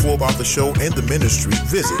more info about the show and the ministry,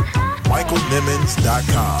 visit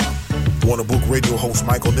michaelnimmons.com. Want to book radio host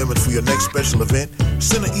Michael Nimmons for your next special event?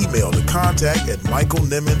 Send an email to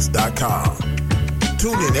contact@michaelnimmons.com.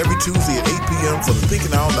 Tune in every Tuesday at 8 p.m. for the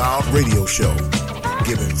Thinking Out Loud Radio Show,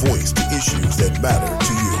 giving voice to issues that matter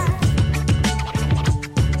to you.